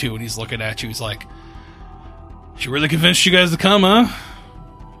you two, and he's looking at you. He's like, "She really convinced you guys to come, huh?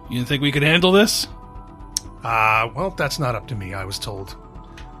 You didn't think we could handle this?" Well, that's not up to me, I was told.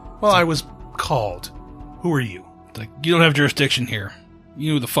 Well, I was called. Who are you? It's like, you don't have jurisdiction here. You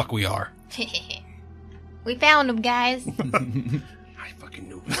know who the fuck we are. We found him, guys. I fucking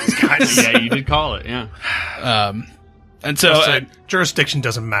knew these guys. Yeah, you did call it, yeah. And so jurisdiction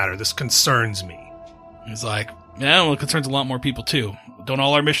doesn't matter. This concerns me. he's like, yeah, well, it concerns a lot more people, too. Don't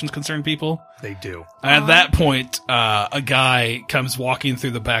all our missions concern people? They do. At that point, a guy comes walking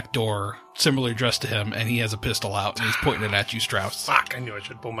through the back door, similarly dressed to him, and he has a pistol out, and he's pointing it at you, Strauss. Fuck, I knew I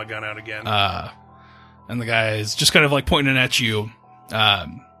should pull my gun out again. And the guy is just kind of like pointing it at you.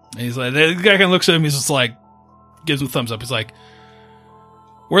 And he's like, the guy kind of looks at him, he's just like, gives him a thumbs up. He's like,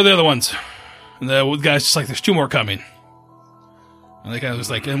 where are the other ones? And the guy's just like, there's 2 more coming. And the guy was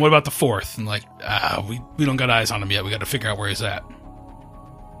like, and what about the 4th? And like, we don't got eyes on him yet. We got to figure out where he's at.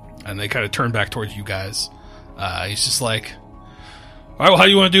 And they kind of turn back towards you guys. He's just like, all right, well, how do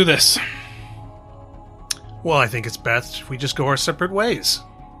you want to do this? Well, I think it's best if we just go our separate ways.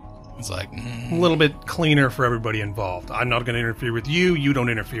 It's like, A little bit cleaner for everybody involved. I'm not going to interfere with you. You don't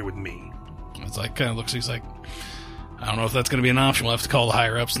interfere with me. It's like, kind of looks, he's like, I don't know if that's going to be an option. We'll have to call the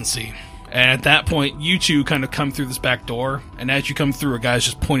higher ups and see. And at that point, you two kind of come through this back door, and as you come through, a guy's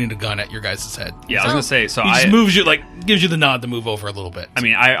just pointing a gun at your guys' head. Yeah, I was going to say, so He just moves you, like, gives you the nod to move over a little bit. I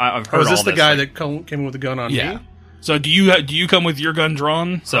mean, I've heard Oh, is this all the this, guy like- that came in with the gun on Yeah. me? So do you come with your gun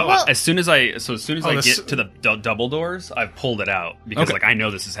drawn? So Well- as soon as I this- get to the double doors, I've pulled it out because Okay. like I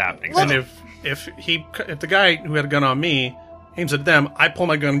know this is happening. And So, if the guy who had a gun on me aims at them, I pull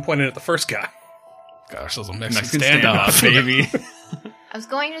my gun and point it at the first guy. Gosh, those are Mexican Mexican standoff, standoff. baby. I was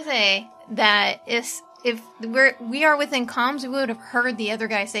going to say that if we are within comms, we would have heard the other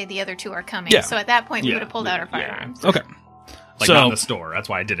guy say the other 2 are coming. Yeah. So at that point, we Yeah. would have pulled out our Yeah. firearms. Okay. Like So- not in the store. That's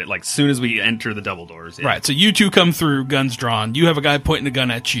why I did it. Like soon as we enter the double doors. Yeah. Right, so you two come through, guns drawn. You have a guy pointing a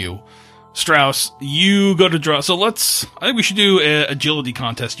gun at you. Strauss, you go to draw. So I think we should do an agility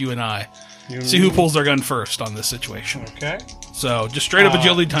contest, you and I. See who pulls their gun first on this situation. Okay. So just straight up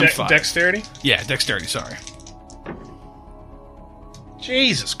agility times 5. Dexterity? Yeah, dexterity, sorry.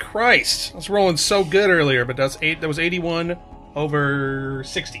 Jesus Christ. I was rolling so good earlier, but that was 81 over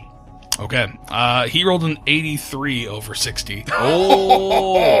 60. Okay. He rolled an 83 over 60.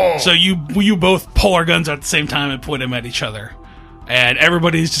 Oh. So you both pull our guns at the same time and point them at each other. And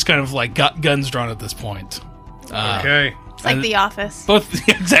everybody's just kind of like got guns drawn at this point. Okay. It's like And- The Office. Both,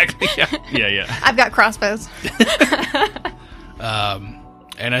 exactly, yeah. Yeah. I've got crossbows.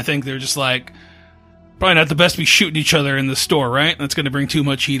 And I think they're just like, probably not the best be shooting each other in the store, right? That's going to bring too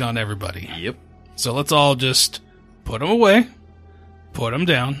much heat on everybody. Yep. So let's all just put them away, put them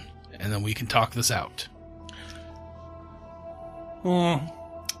down, and then we can talk this out.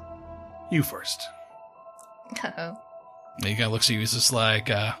 You first. Uh-oh. And he kind of looks at you. He's just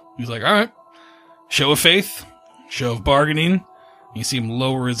like, all right, show of faith, show of bargaining. You see him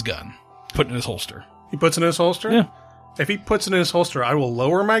lower his gun, put it in his holster. He puts it in his holster? Yeah. If he puts it in his holster, I will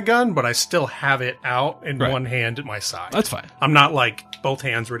lower my gun, but I still have it out in Right. one hand at my side. That's fine. I'm not like both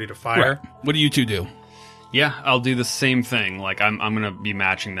hands ready to fire. Right. What do you two do? Yeah, I'll do the same thing. Like I'm gonna be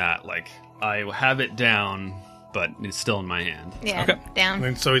matching that. Like I have it down, but it's still in my hand. Yeah, Okay. down.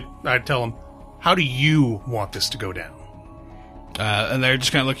 And so I tell him, how do you want this to go down? And they're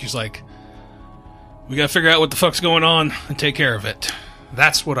just kind of looking. He's like, we got to figure out what the fuck's going on and take care of it.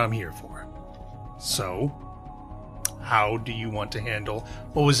 That's what I'm here for. So, how do you want to handle...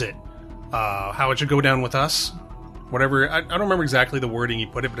 What was it? How it should go down with us? Whatever. I don't remember exactly the wording he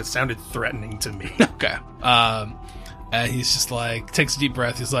put it, but it sounded threatening to me. Okay. And he's just like, takes a deep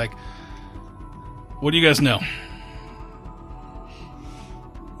breath. He's like, what do you guys know?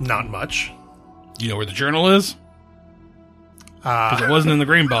 Not much. You know where the journal is? Because it wasn't in the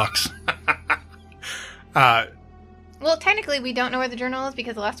green box. Well, technically, we don't know where the journal is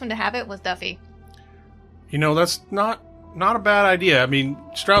because the last one to have it was Duffy. You know, that's not a bad idea. I mean,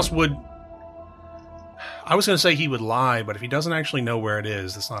 Strauss would... I was going to say he would lie, but if he doesn't actually know where it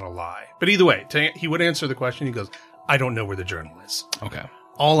is, that's not a lie. But either way, he would answer the question. He goes, I don't know where the journal is. Okay.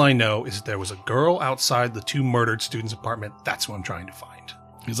 All I know is that there was a girl outside the 2 murdered students' apartment. That's who I'm trying to find.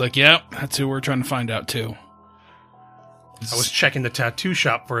 He's like, yeah, that's who we're trying to find out too. I was checking the tattoo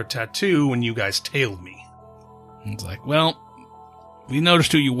shop for a tattoo when you guys tailed me. It's like, well, we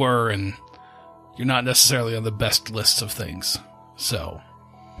noticed who you were, and you're not necessarily on the best lists of things. So,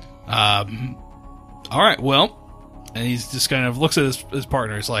 all right, well, and he's just kind of looks at his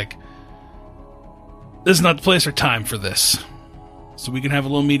partner. He's like, this is not the place or time for this. So we can have a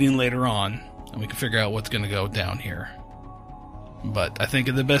little meeting later on, and we can figure out what's going to go down here. But I think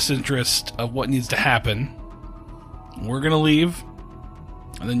in the best interest of what needs to happen, we're going to leave,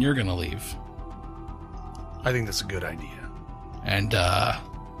 and then you're going to leave. I think that's a good idea. And,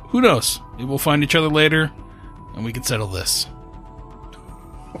 who knows? Maybe we'll find each other later, and we can settle this.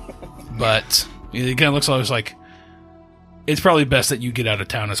 But he kind of looks always like, it's probably best that you get out of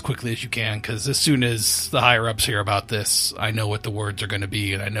town as quickly as you can, because as soon as the higher-ups hear about this, I know what the words are going to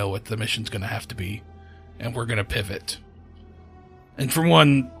be, and I know what the mission's going to have to be, and we're going to pivot. And from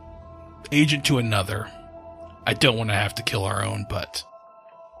one agent to another, I don't want to have to kill our own, but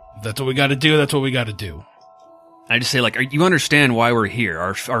if that's what we got to do, that's what we got to do. I just say, like, you understand why we're here.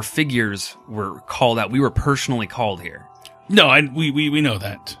 Our figures were called out. We were personally called here. No, we know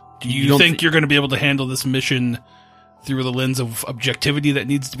that. Do you think you're going to be able to handle this mission through the lens of objectivity that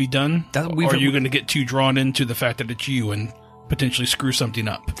needs to be done? Or are you going to get too drawn into the fact that it's you and potentially screw something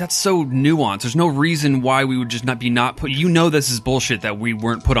up? That's so nuanced. There's no reason why we would just not put... You know this is bullshit that we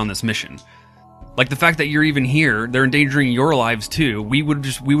weren't put on this mission. Like, the fact that you're even here, they're endangering your lives too. We would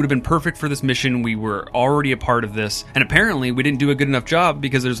have been perfect for this mission. We were already a part of this. And apparently we didn't do a good enough job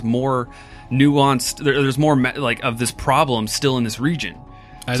because there's more nuanced... There's more, like, of this problem still in this region.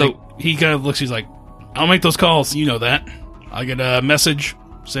 I think he kind of looks, he's like, I'll make those calls. You know that. I get a message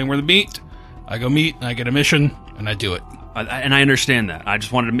saying where to meet. I go meet, I get a mission, and I do it. And I understand that. I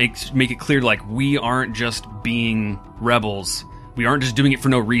just wanted to make it clear, like, we aren't just being rebels. We aren't just doing it for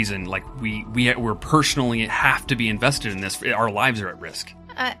no reason. Like, we're personally have to be invested in this. Our lives are at risk.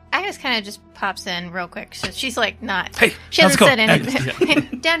 Agnes kind of just pops in real quick. So she's like, not. Hey, she hasn't let's said go.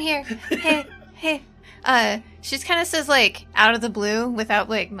 anything. Down here. Hey. She just kind of says, like, out of the blue, without,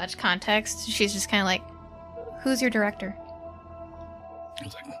 like, much context. She's just kind of like, who's your director? I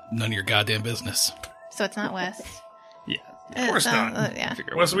was like, none of your goddamn business. So it's not Wes. Yeah. Of course not. Yeah.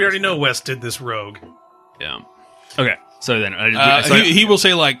 Wes, we already know Wes did this rogue. Yeah. Okay. So then... he will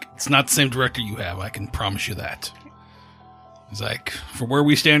say, like, it's not the same director you have. I can promise you that. He's like, for where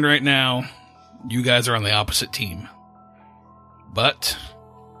we stand right now, you guys are on the opposite team. But...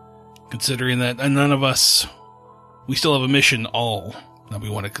 considering that none of us, we still have a mission that we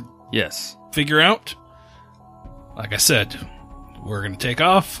want to figure out. Like I said, we're going to take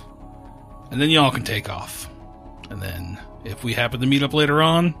off, and then y'all can take off. And then if we happen to meet up later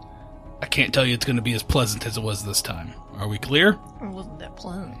on, I can't tell you it's going to be as pleasant as it was this time. Are we clear? It wasn't that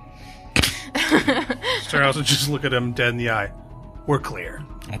pleasant. Strauss would just look at him dead in the eye. We're clear.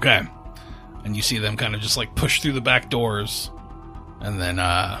 Okay. And you see them kind of just like push through the back doors. And then,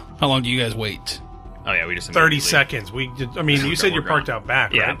 how long do you guys wait? Oh, yeah, we just... 30 seconds. You said you're parked out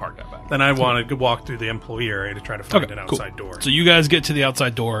back, right? Yeah, I'm parked out back. Then I want to walk through the employee area to try to find an outside door. So you guys get to the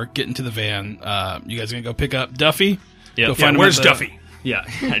outside door, get into the van. You guys are going to go pick up Duffy? Yep. Go find him where's Duffy? Yeah,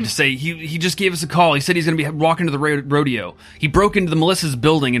 I just say, he just gave us a call. He said he's going to be walking to the rodeo. He broke into the Melissa's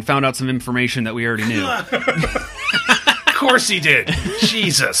building and found out some information that we already knew. Of course he did.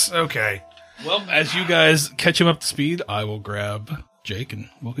 Jesus. Okay. Well, as you guys catch him up to speed, I will grab Jake and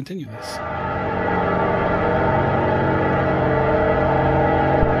we'll continue this.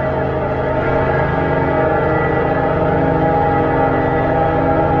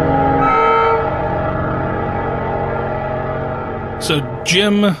 So,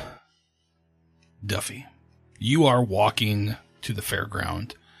 Jim Duffy, you are walking to the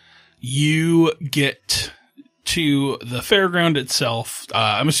fairground. You get to the fairground itself.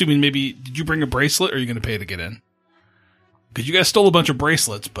 I'm assuming maybe, did you bring a bracelet or are you going to pay to get in? Because you guys stole a bunch of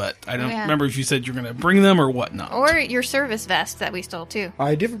bracelets, but I don't remember if you said you're going to bring them or whatnot. Or your service vest that we stole, too.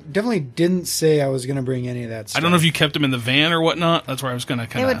 I definitely didn't say I was going to bring any of that stuff. I don't know if you kept them in the van or whatnot. That's where I was going to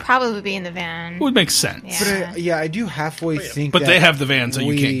kind of... It would probably be in the van. It would make sense. Yeah. But I do halfway think But that they have the van, so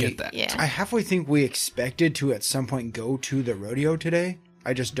you can't get that. Yeah. I halfway think we expected to at some point go to the rodeo today.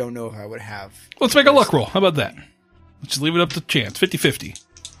 I just don't know if I would have. Let's make a luck roll. How about that? Let's just leave it up to chance. 50-50.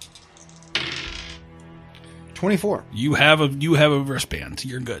 24. You have a wristband.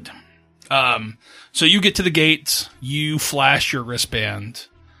 You're good. So you get to the gates. You flash your wristband.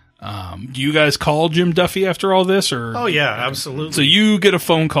 Do you guys call Jim Duffy after all this, or? Oh yeah, absolutely. So you get a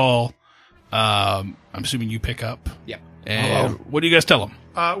phone call. I'm assuming you pick up. Yep. And what do you guys tell him?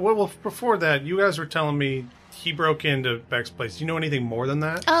 Well, before that, you guys were telling me he broke into Beck's place. Do you know anything more than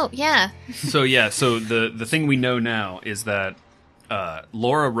that? Oh, yeah. So the thing we know now is that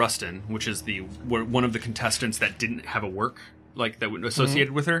Laura Rustin, which is one of the contestants that didn't have a work that was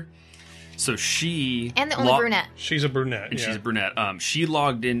associated with her. So she And the only brunette. She's a brunette. and yeah. she's a brunette. She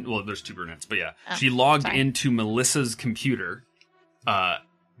logged in. Well, there's two brunettes, but yeah, she logged sorry. into Melissa's computer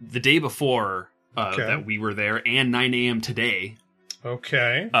the day before that we were there, and 9 a.m. today.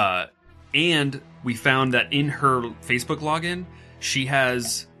 Okay. And we found that in her Facebook login, she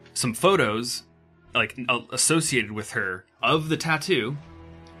has some photos associated with her of the tattoo,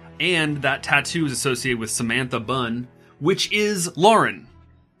 and that tattoo is associated with Samantha Bunn, which is Lauren.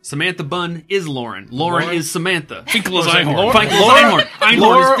 Samantha Bunn is Lauren. Lauren is Samantha. Finkel is Was it Einhorn. Laura- Finkel is Einhorn. Einhorn is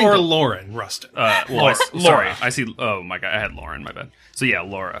Laura or Finkel. Lauren Rustin? Sorry. I see. Oh my god, I had Lauren. My bad. So yeah,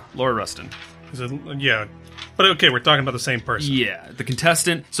 Laura Rustin. Is it, yeah. But okay, we're talking about the same person. Yeah, the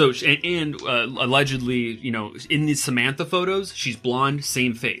contestant. So and allegedly, in these Samantha photos, she's blonde,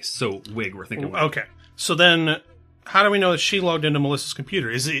 same face. So wig. We're thinking wig. Okay. So then, how do we know that she logged into Melissa's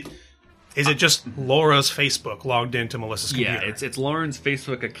computer? Is it just Laura's Facebook logged into Melissa's computer? Yeah, it's Lauren's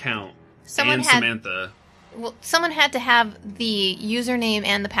Facebook account Someone and had- Samantha. Well, someone had to have the username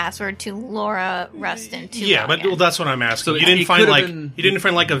and the password to Laura Rustin. Yeah, but well, that's what I'm asking. So you didn't it find could've like been- you didn't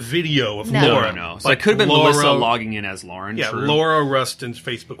find like a video of No. Laura. No. So Like, it could have been Laura- Melissa logging in as Lauren. Yeah, true. Laura Rustin's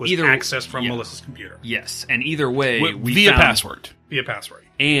Facebook was Either- accessed from yeah. Melissa's computer Yes, and either way, we via found, password. via password.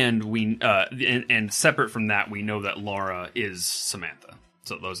 and we and separate from that, we know that Laura is Samantha.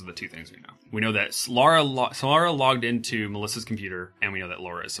 So those are the two things we know. We know that Laura logged into Melissa's computer, and we know that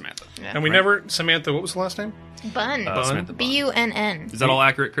Laura is Samantha. And we never Samantha. What was the last name? Bunn. Samantha Bunn. Bunn. Is that all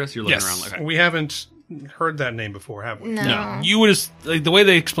accurate, Chris? You're looking Yes. around. Okay. We haven't heard that name before, have we? No. No, you would have the way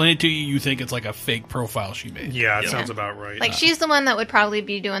they explain it to you. You think it's like a fake profile she made. Yeah, it sounds about right. Like, she's the one that would probably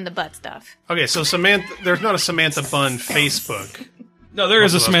be doing the butt stuff. Okay, so Samantha, there's not a Samantha Bunn Facebook. No, there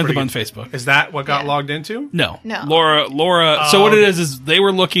is a That's Samantha pretty Bunn good. Facebook. Is that what got Yeah. logged into? No, No. Laura. So what it is they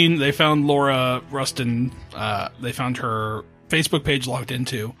were looking. They found Laura Rustin. They found her Facebook page logged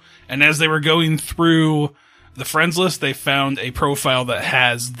into, and as they were going through the friends list, they found a profile that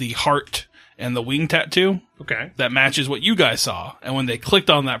has the heart and the wing tattoo Okay. that matches what you guys saw. And when they clicked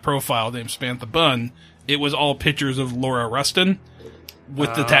on that profile named Samantha Bunn, it was all pictures of Laura Rustin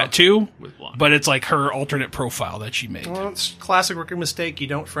with the tattoo, With blonde. but it's like her alternate profile that she made. Well, it's a classic rookie mistake. You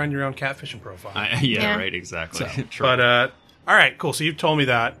don't friend your own catfishing profile. Yeah, Yeah. right, exactly. So, True. But all right, cool. So you've told me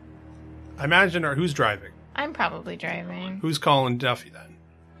that. I imagine, or who's driving? I'm probably driving. Who's calling Duffy then?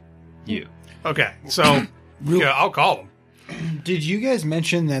 you. Okay, so yeah, I'll call him. Did you guys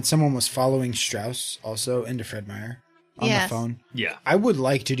mention that someone was following Strauss also into Fred Meyer on Yes. the phone? Yeah. I would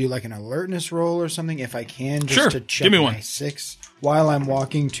like to do like an alertness roll or something if I can, just Sure. to check Give me my one. 6 while I'm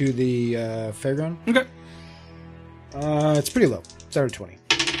walking to the fairground. Okay. It's pretty low. It's out of 20.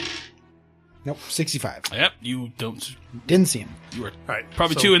 Nope, 65. Yep, you don't. Didn't see him. You were All right,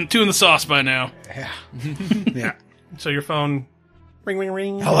 probably so, two in the sauce by now. Yeah. Yeah. So your phone, ring, ring,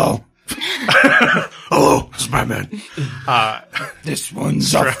 ring. Hello. Hello, it's my man. This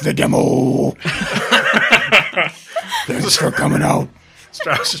one's off the demo. Thanks for coming out.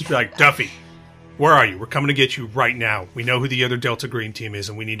 Strauss is like, Duffy, where are you? We're coming to get you right now. We know who the other Delta Green team is,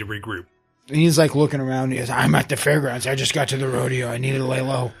 and we need to regroup. And he's like looking around. He goes, I'm at the fairgrounds. I just got to the rodeo. I need to lay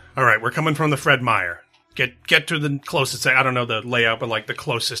low. All right, we're coming from the Fred Meyer. Get to the closest. I don't know the layout, but like the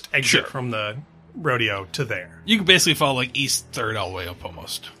closest exit from the rodeo to there. You can basically follow like East 3rd all the way up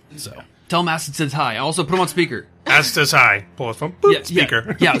almost. So Tell Maston says hi. Also, put him on speaker. As does hi. Pull his phone. Boop,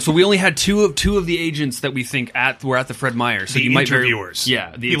 speaker. Yeah. So we only had two of the agents that we think were at the Fred Meyer. So The you might interviewers.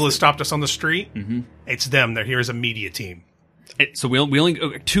 Yeah. People that stopped us on the street. Mm-hmm. It's them. They're here as a media team. So we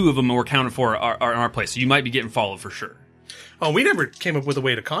only two of them were counted for are in our place. So you might be getting followed for sure. Oh, we never came up with a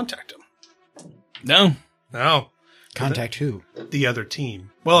way to contact them. no, No, Contact who? the other team.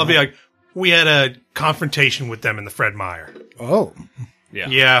 Well, I'll be like, we had a confrontation with them in the Fred Meyer. Oh. Yeah.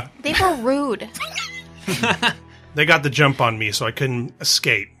 Yeah, They were rude. they got the jump on me, so I couldn't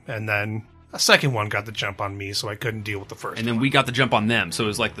escape. And then a second one got the jump on me, so I couldn't deal with the first. And then we got the jump on them. So it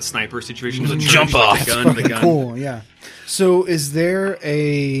was like the sniper situation. It was a Jump like off. the gun. Cool, yeah. So is there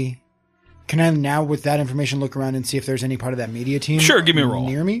a... Can I now, with that information, look around and see if there's any part of that media team? Sure, give me a roll.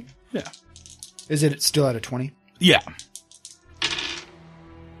 Near me? yeah, Is it still at a 20? yeah.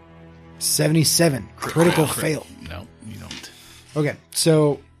 77. Critical fail. No, you don't. Okay,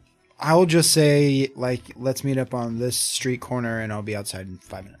 so I'll just say, like, let's meet up on this street corner and I'll be outside in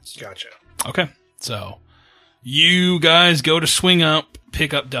 5 minutes. Gotcha. Okay, so you guys go to swing up,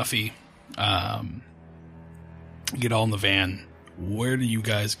 pick up Duffy, get all in the van. where do you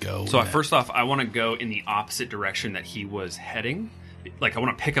guys go? So next? first off, I want to go in the opposite direction that he was heading. Like, I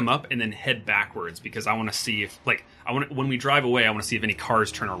want to pick him up and then head backwards because I want to see if, like, when we drive away, I want to see if any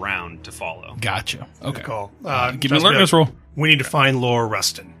cars turn around to follow. Gotcha. Okay. Good call. Give me a Just alertness be like, roll. We need to find Laura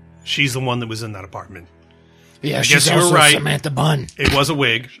Rustin. She's the one that was in that apartment. Yeah, I she's guess you were also right. Samantha Bunn. It was a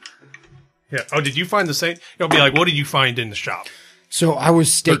wig. Yeah. Oh, did you find the same? It'll be like, what did you find in the shop? So I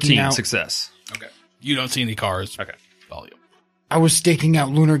was staking 13, out. success. Okay. You don't see any cars. Okay. Follow you. I was staking out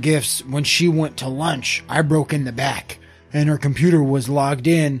lunar gifts when she went to lunch. I broke in the back, and her computer was logged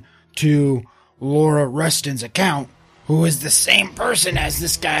in to Laura Rustin's account, who is the same person as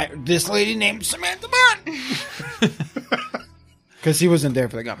this lady named Samantha Bunn. Because he wasn't there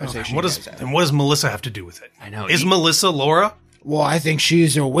for the conversation. What does Melissa have to do with it? I know. Is Melissa Laura? Well, I think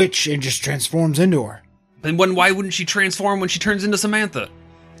she's a witch and just transforms into her. Then why wouldn't she transform when she turns into Samantha?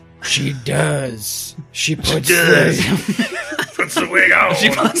 She does. She puts does. the- Puts the wig on. She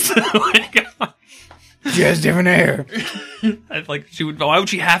puts the wig on. She has different hair. Like, she would. Why would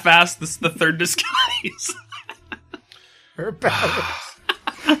she half-ass the third disguise? Her powers.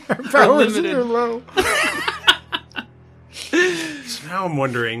 Her powers limited. are low. So now I'm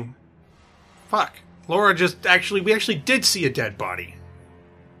wondering. Fuck. Laura we actually did see a dead body.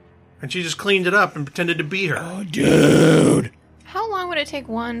 And she just cleaned it up and pretended to be her. Oh, dude. How long would it take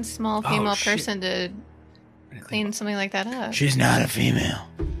one small female shit. person to clean something like that up? She's not a female.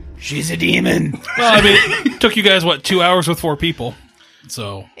 She's a demon. Well, I mean, it took you guys, 2 hours with 4 people?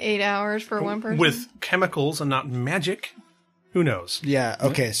 So 8 hours for one person? With chemicals and not magic. Who knows? Yeah,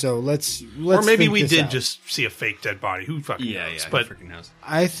 okay, so let's Or maybe think we this did out. just see a fake dead body. Who fucking Yeah, knows? yeah. But Who freaking knows?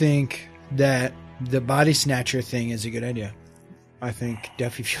 I think that the body snatcher thing is a good idea. I think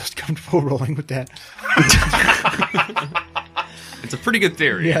Duffy feels comfortable rolling with that. It's a pretty good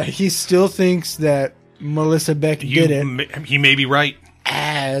theory. Yeah, he still thinks that Melissa Beck did it he may be right.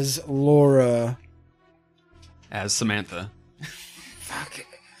 as Laura. As Samantha. Fuck.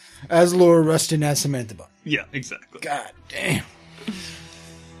 As Laura Rustin as Samantha Bunn. Yeah, exactly. God damn.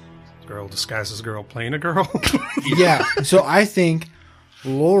 Girl disguises girl playing a girl. Yeah, so I think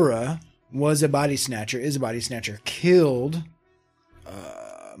Laura is a body snatcher, killed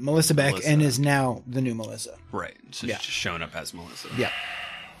Melissa Beck, Melissa. and is now the new Melissa. Right. So Yeah. she's just showing up as Melissa. Yeah.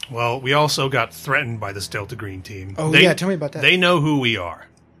 Well, we also got threatened by this Delta Green team. Oh, yeah, tell me about that. They know who we are.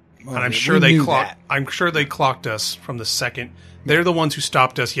 Well, And I'm we sure they knew clocked. that. I'm sure they clocked us from the second. They're the ones who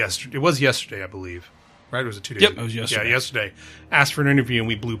stopped us yesterday. It was yesterday, I believe. Right? Or was it 2 days Yep, ago? it was yesterday. Yeah, yesterday. Asked for an interview and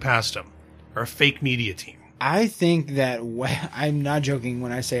we blew past them. Or a fake media team. I think that I'm not joking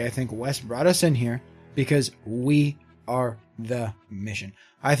when I say I think Wes brought us in here because we are the mission.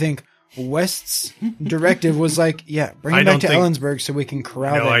 I think West's directive was like, yeah, bring I them back don't to think- Ellensburg so we can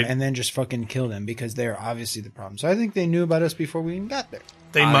corral No, them I- and then just fucking kill them because they're obviously the problem. So I think they knew about us before we even got there.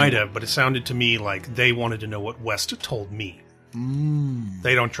 They might have, but it sounded to me like they wanted to know what West told me.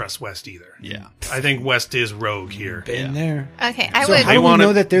 They don't trust West either. Yeah. I think West is rogue here. Been there. Okay, I So would. how do we wanna-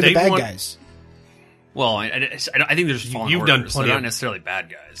 know that they're the they bad want- guys? Well, I think they're just following You've done orders, so plenty they're of- not necessarily bad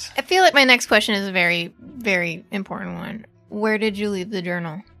guys. I feel like my next question is a very, very important one. Where did you leave the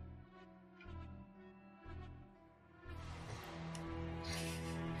journal?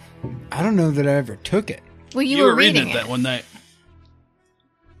 I don't know that I ever took it. Well, you were reading reading it that one night.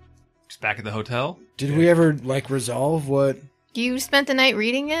 Just back at the hotel. Did we ever resolve what? You spent the night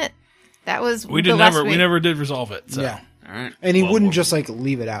reading it. That was We the did last never. We week. never did resolve it. So. Yeah, All right. and he Well, wouldn't just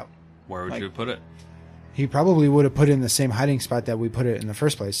leave it out. Where would you put it? He probably would have put it in the same hiding spot that we put it in the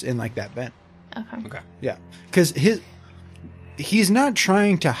first place, in that vent. Okay. Okay. Yeah, because he's not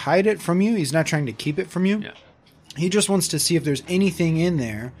trying to hide it from you. He's not trying to keep it from you. Yeah. He just wants to see if there's anything in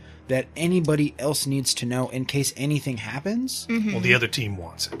there that anybody else needs to know in case anything happens. Well, the other team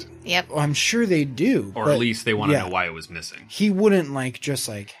wants it. Yep. Well, I'm sure they do, Or but at least they want to yeah. know why it was missing. He wouldn't just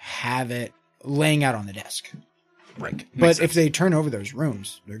have it laying out on the desk. Right. But if they turn over those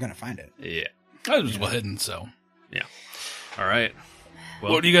rooms, they're gonna find it. Yeah. That was well hidden. So, Yeah. All right.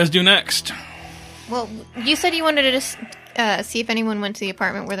 Well, what do you guys do next? Well, you said you wanted to just see if anyone went to the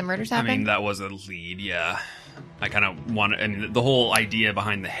apartment where the murders I happened. mean, that was a lead, yeah. I kind of want to, I mean, the whole idea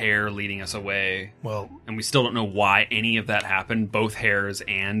behind the hair leading us away, Well, and we still don't know why any of that happened, both hairs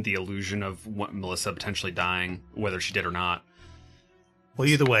and the illusion of what Melissa potentially dying, whether she did or not.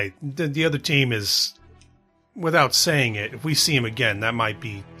 either way, the other team is, without saying it, if we see him again, that might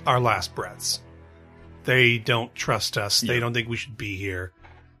be our last breaths. They don't trust us. They Yeah. don't think we should be here.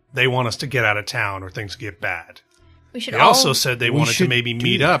 They want us to get out of town or things get bad. We should They all... also said they We wanted to should maybe do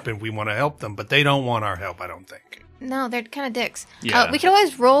meet that. up and we want to help them, but they don't want our help, I don't think. No, they're kind of dicks. Yeah. We could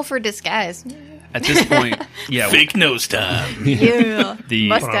always roll for disguise. At this point, yeah, Fake nose time. Yeah. The-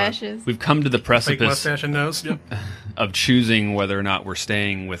 Mustaches. we've come to the Fake precipice mustache and nose? of choosing whether or not we're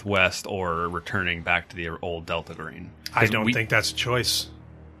staying with West or returning back to the old Delta Green. I 'Cause don't we- think that's a choice.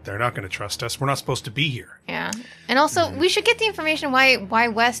 They're not going to trust us. We're not supposed to be here. Yeah. And also, we should get the information why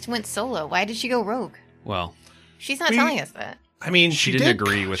West went solo. Why did she go rogue? Well, She's not We- telling us that. I mean, She she didn't did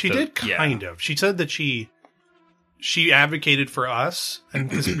agree with She the- did yeah. kind of. She said that she advocated for us, and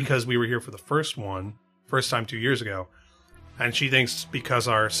this is because we were here for the first time 2 years ago, and she thinks because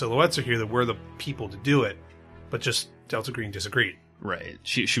our silhouettes are here that we're the people to do it. But just Delta Green disagreed. right.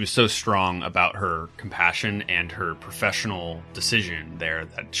 She was so strong about her compassion and her professional decision there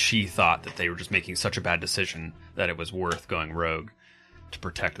that she thought that they were just making such a bad decision that it was worth going rogue to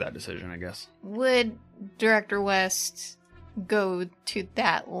protect that decision, I guess. Would Director West go to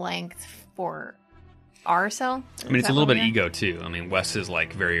that length for our cell? I mean, it's a little bit ego too. I mean, Wes is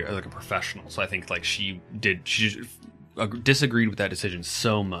like very like a professional, so I think like she disagreed with that decision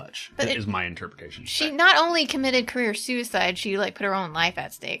so much. But Is my interpretation. She not only committed career suicide, she like put her own life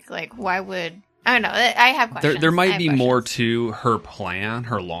at stake. Like, why would I don't know? I have questions. There I might have be questions. more to her plan,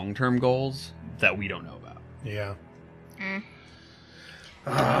 her long term goals that we don't know about. Yeah. Mm.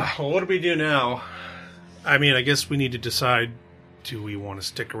 Well, what do we do now? I mean, I guess we need to decide, do we want to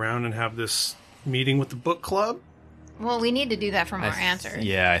stick around and have this meeting with the book club? Well, we need to do that from our answers.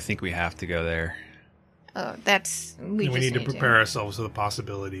 Yeah, I think we have to go there. Oh, that's we And we just need to prepare ourselves for the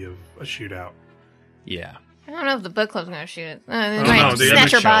possibility of a shootout. Yeah. I don't know if the book club's going to shoot it. They don't might know. They snatch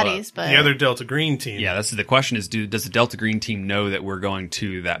show our bodies, but The other Delta Green team. Yeah, that's the question is does the Delta Green team know that we're going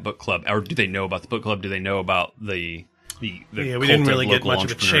to that book club, or do they know about the book club? Do they know about the Yeah, cult we didn't of really get local much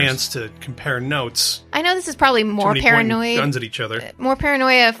of a entrepreneurs? chance to compare notes. I know this is probably Too more many pointing paranoid, guns at each other. more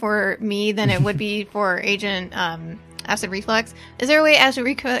paranoia for me than it would be for Agent Acid Reflux. Is there a way Acid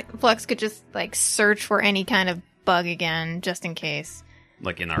Reflux could just like search for any kind of bug again, just in case?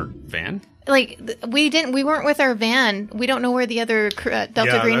 Like in our van? Like we weren't with our van. We don't know where the other Delta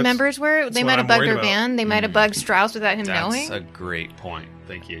Yeah, Green that's- members were. that's They what might have I'm bugged worried our about. van. They might have bugged Strauss without him That's knowing. a great point.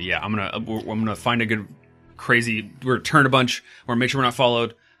 Thank you. Yeah, I'm gonna find a good crazy. We're gonna turn a bunch. We're gonna make sure we're not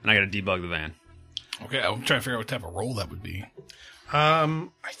followed, and I gotta debug the van. Okay, I'm trying to figure out what type of role that would be. I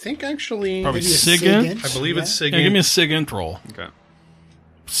think actually, Probably Maybe a SIGINT? I believe it's Yeah, SIGINT. give me a SIGINT roll. Okay.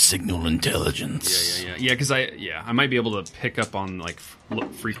 Signal intelligence. Yeah. Because I might be able to pick up on like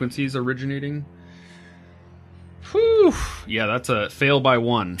frequencies originating. Whew. Yeah, that's a fail by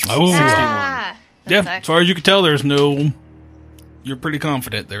 1. Oh. Ah, that Yeah, sucks. as far as you can tell, there's no. You're pretty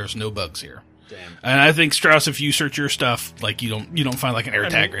confident there's no bugs here. Damn. And I think Strauss, if you search your stuff, like you don't find like an air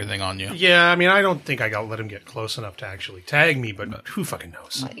tag or anything on you. Yeah, I mean, I don't think I got let him get close enough to actually tag me, but who fucking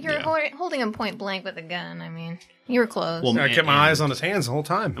knows? You're holding him point blank with a gun. I mean, you were close. Well, I kept my eyes on his hands the whole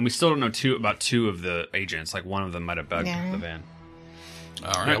time. And we still don't know about two of the agents. Like one of them might have bugged Yeah. the van.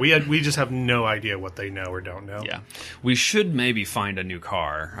 All Yeah, right. we just have no idea what they know or don't know. Yeah, we should maybe find a new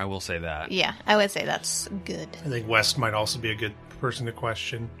car. I will say that. yeah, I would say that's good. I think West might also be a good person to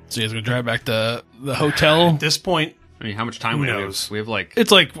question. So you guys gonna drive back to the hotel. At this point, I mean, how much time Who we have? knows? We have like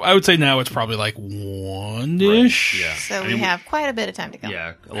It's like I would say now it's probably like 1-ish. yeah. So I we mean, have quite a bit of time to go.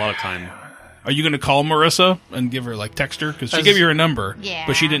 yeah, a lot of time. Are you gonna call Marissa and give her like text her because she As- gave you her number, Yeah.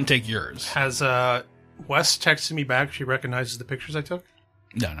 but she didn't take yours. has West texted me back? She recognizes the pictures I took.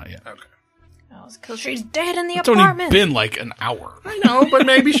 No, not yet. Okay. Oh, it's because she's dead in the It's only apartment. been like an hour. I know, but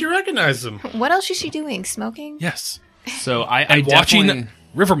maybe she recognized them. What else is she doing? Smoking? Yes, So I and watching definitely-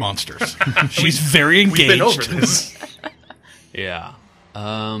 River Monsters. She's very engaged. We've been over this. Yeah.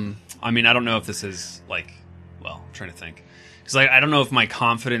 I mean, I don't know if this is like, well, I'm trying to think. Because I don't know if my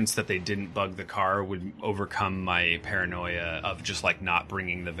confidence that they didn't bug the car would overcome my paranoia of just like not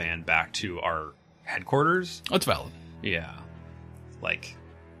bringing the van back to our headquarters. That's valid. Yeah. Like,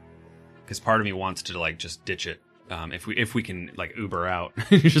 because part of me wants to like just ditch it. If we can like Uber out,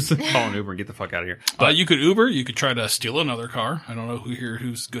 just call an Uber and get the fuck out of here. But you could Uber. You could try to steal another car. I don't know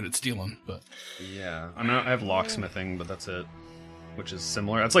who's good at stealing, but Yeah, I have locksmithing, but that's it. Which is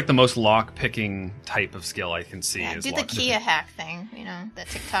similar. That's like the most lock picking type of skill I can see. Yeah, is do the locksmithing. Kia hack thing. You know, the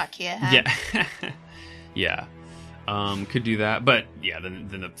TikTok Kia hack. Yeah, yeah. Could do that, but yeah, then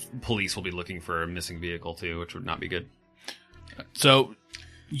the police will be looking for a missing vehicle too, which would not be good. so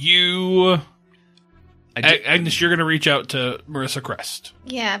you. I did- Agnes, you're going to reach out to Marissa Crest.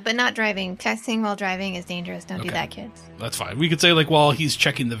 Yeah, but not driving. Texting while driving is dangerous. Don't do Okay. that, kids. That's fine. We could say like while he's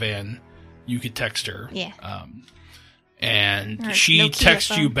checking the van, you could text her. Yeah. And Or she no Kia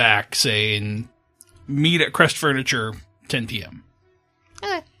texts you phone. back saying, meet at Crest Furniture, 10 p.m.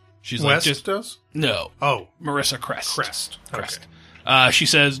 Okay. She's West like, just does? no, Oh, Marissa Crest. Crest. Crest. She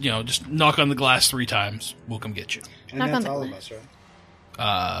says, just knock on the glass 3 times. We'll come get you. And Knock on that's the all of glass. us,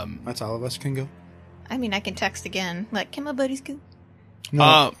 right? Um, That's all of us can go. I mean, I can text again. Like, can my buddies go?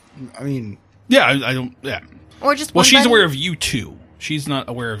 No, I mean, yeah, I don't. Yeah. Or just Well, one she's buddy? aware of you two. She's not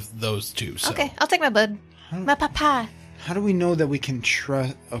aware of those two. So. Okay, I'll take my bud. My papa. how do we know that we can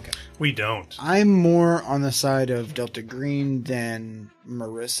trust? Okay, We don't. I'm more on the side of Delta Green than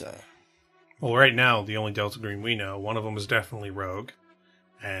Marissa. Well, right now, the only Delta Green we know, one of them is definitely Rogue,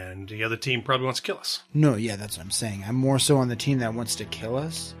 and the other team probably wants to kill us. No, yeah, that's what I'm saying. I'm more so on the team that wants to kill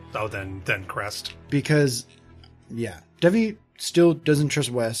us Oh, then Crest. because, yeah, Devi still doesn't trust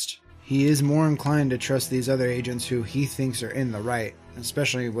West. He is more inclined to trust these other agents who he thinks are in the right,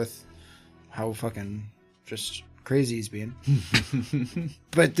 especially with how fucking just crazy he's being.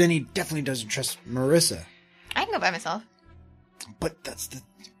 But then he definitely doesn't trust Marissa. I can go by myself. But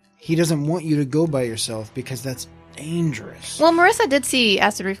he doesn't want you to go by yourself because that's dangerous. Well, Marissa did see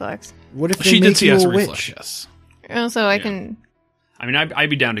acid reflux. What if they She make did see you us a reflex, witch? yes. So I can. I mean, I'd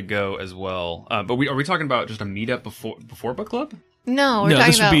be down to go as well. But are we talking about just a meetup before book club? No, we're No, talking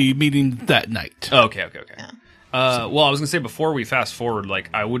this would about. be meeting that night. Oh, okay. Yeah. Well, I was gonna say before we fast forward, like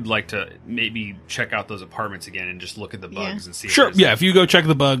I would like to maybe check out those apartments again and just look at the bugs and see. Sure, if there's- yeah, if you go check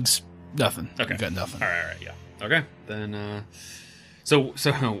the bugs, nothing. Okay. You got nothing. All right, yeah. Okay, then. So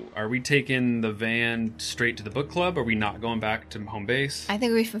are we taking the van straight to the book club? Or are we not going back to home base? I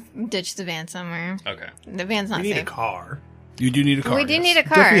think we should ditch the van somewhere. Okay. The van's not We need safe. a car. You do need a car. We do yes. need a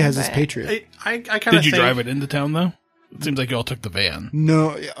car. Duffy has his but- Patriot. I kind of Did you drive it into town, though? It seems like you all took the van.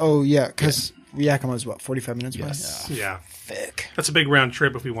 No, oh yeah, because Yakima's what, 45 minutes away? Yes. Yeah, Thick. that's a big round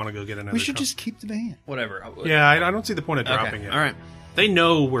trip if we want to go get another. We should car. just keep the van. Whatever. Yeah, I don't see the point of dropping Okay. it. All right. They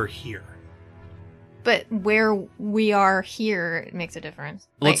know we're here. But where we are here it makes a difference.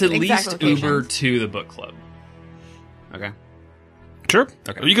 Let's Like, at exact least locations. Uber to the book club. Okay. Sure.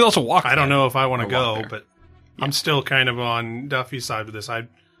 Okay. You can also walk. I don't know if I want to Or walk go, there. but I'm still kind of on Duffy's side with this.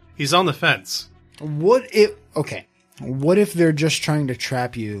 He's on the fence. What if they're just trying to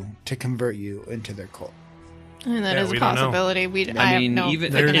trap you to convert you into their cult? And that Yeah, is a we don't know. possibility. I mean, have no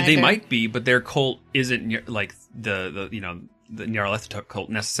even fucking they idea. might be, but their cult isn't like the Nyarlathotep cult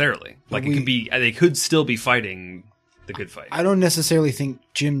necessarily. Like it could be, they could still be fighting the good fight. I don't necessarily think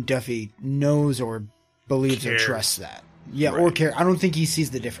Jim Duffy knows or believes Cares. or trusts that. Yeah, or care. I don't think he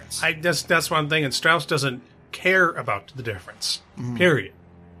sees the difference. That's one thing, and Strauss doesn't care about the difference. Period.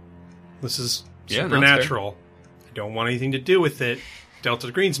 This is Yeah, no, that's supernatural. I don't want anything to do with it. Delta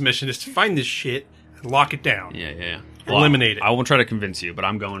Green's mission is to find this shit and lock it down. Yeah. Eliminate it. I won't try to convince you, but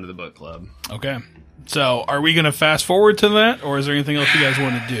I'm going to the book club. Okay. So, are we going to fast forward to that, or is there anything else you guys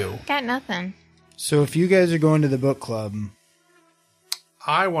want to do? Got nothing. So if you guys are going to the book club,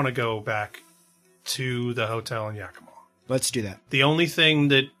 I want to go back to the hotel in Yakima. let's do that. The only thing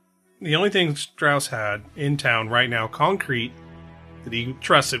Strauss had in town right now, concrete, that he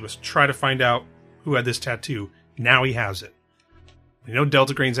trusted was try to find out who had this tattoo. Now he has it. We know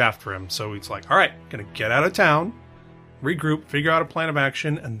Delta Green's after him, so he's like, all right, gonna get out of town, regroup, figure out a plan of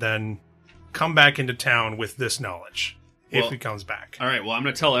action, and then come back into town with this knowledge if Well, he comes back. All right. Well, I'm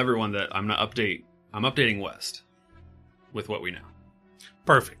going to tell everyone that I'm updating West with what we know.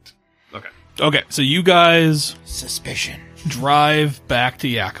 Perfect. Okay. Okay, so you guys Suspicion. drive back to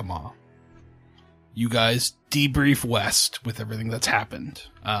Yakima. You guys debrief West with everything that's happened.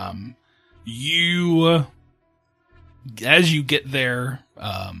 As you get there,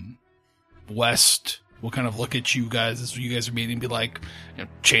 West will kind of look at you guys as you guys are meeting and be like,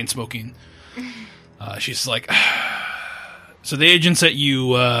 chain smoking. She's like, so the agents that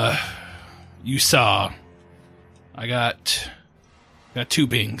you saw, I got 2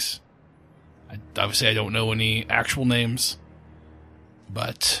 pings. Obviously, I don't know any actual names,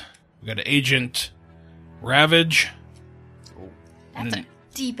 but we got an Agent Ravage. That's a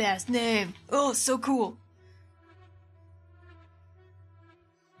deep ass name. Oh, so cool.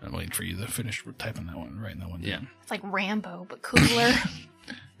 I'm waiting for you to finish typing that one, writing that one Yeah. down. It's like Rambo, but cooler.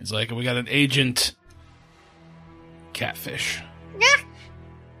 It's like, we got an Agent Catfish.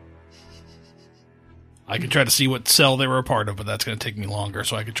 I can try to see what cell they were a part of, but that's going to take me longer,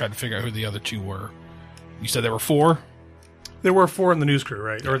 so I could try to figure out who the other 2 were. You said there were 4? There were 4 in the news crew,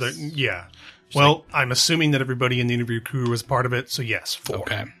 right? Yeah. Well, I'm assuming that everybody in the interview crew was part of it, so yes, 4.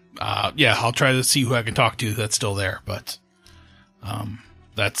 Okay. Yeah, I'll try to see who I can talk to that's still there, but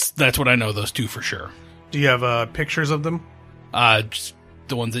that's what I know, those 2 for sure. Do you have pictures of them? Just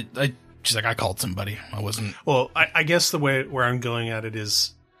the ones that she's like, I called somebody. I wasn't. Well, I guess the way where I'm going at it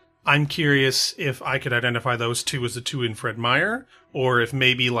is I'm curious if I could identify those two as the two in Fred Meyer, or if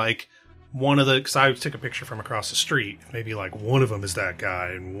maybe like one of the, because I took a picture from across the street, maybe like one of them is that guy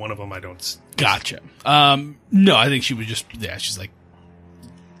and one of them I don't. Gotcha. No, I think she was just, she's like,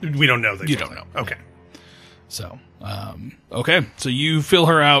 we don't know. You don't know. Okay. So, okay. So you fill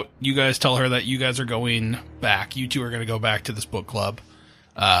her out. You guys tell her that you guys are going back. You two are going to go back to this book club.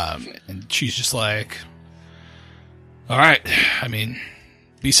 And she's just like, all right. I mean,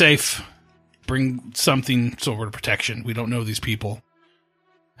 be safe. Bring something sort of protection. We don't know these people.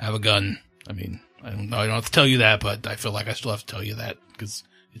 Have a gun. I mean, I don't have to tell you that, but I feel like I still have to tell you that because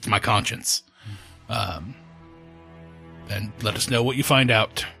it's my conscience. And let us know what you find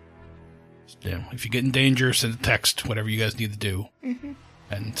out. Yeah, if you get in danger, send a text, whatever you guys need to do. Mm-hmm.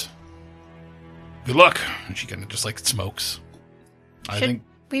 And good luck. And she kind of just like smokes. I think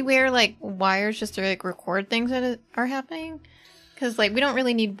we wear like wires just to like record things that are happening? Because like we don't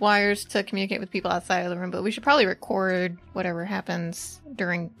really need wires to communicate with people outside of the room, but we should probably record whatever happens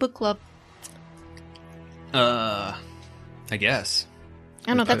during book club. I guess. I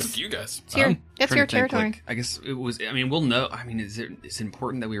don't know. That's you guys. That's your territory. Like, I guess it was. I mean, we'll know. I mean, is it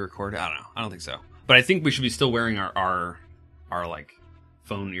important that we record? I don't know. I don't think so. But I think we should be still wearing our like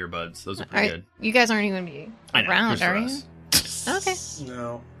phone earbuds. Those are pretty good. You guys aren't even going to be around, are you? Okay.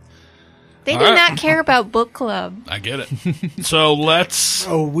 No. They do not care about book club. I get it. So let's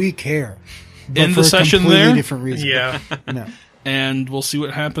Oh, we care. But end for the a session completely there. different reason. Yeah. No. and we'll see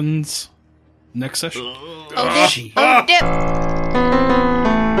what happens next session. Oh, dip.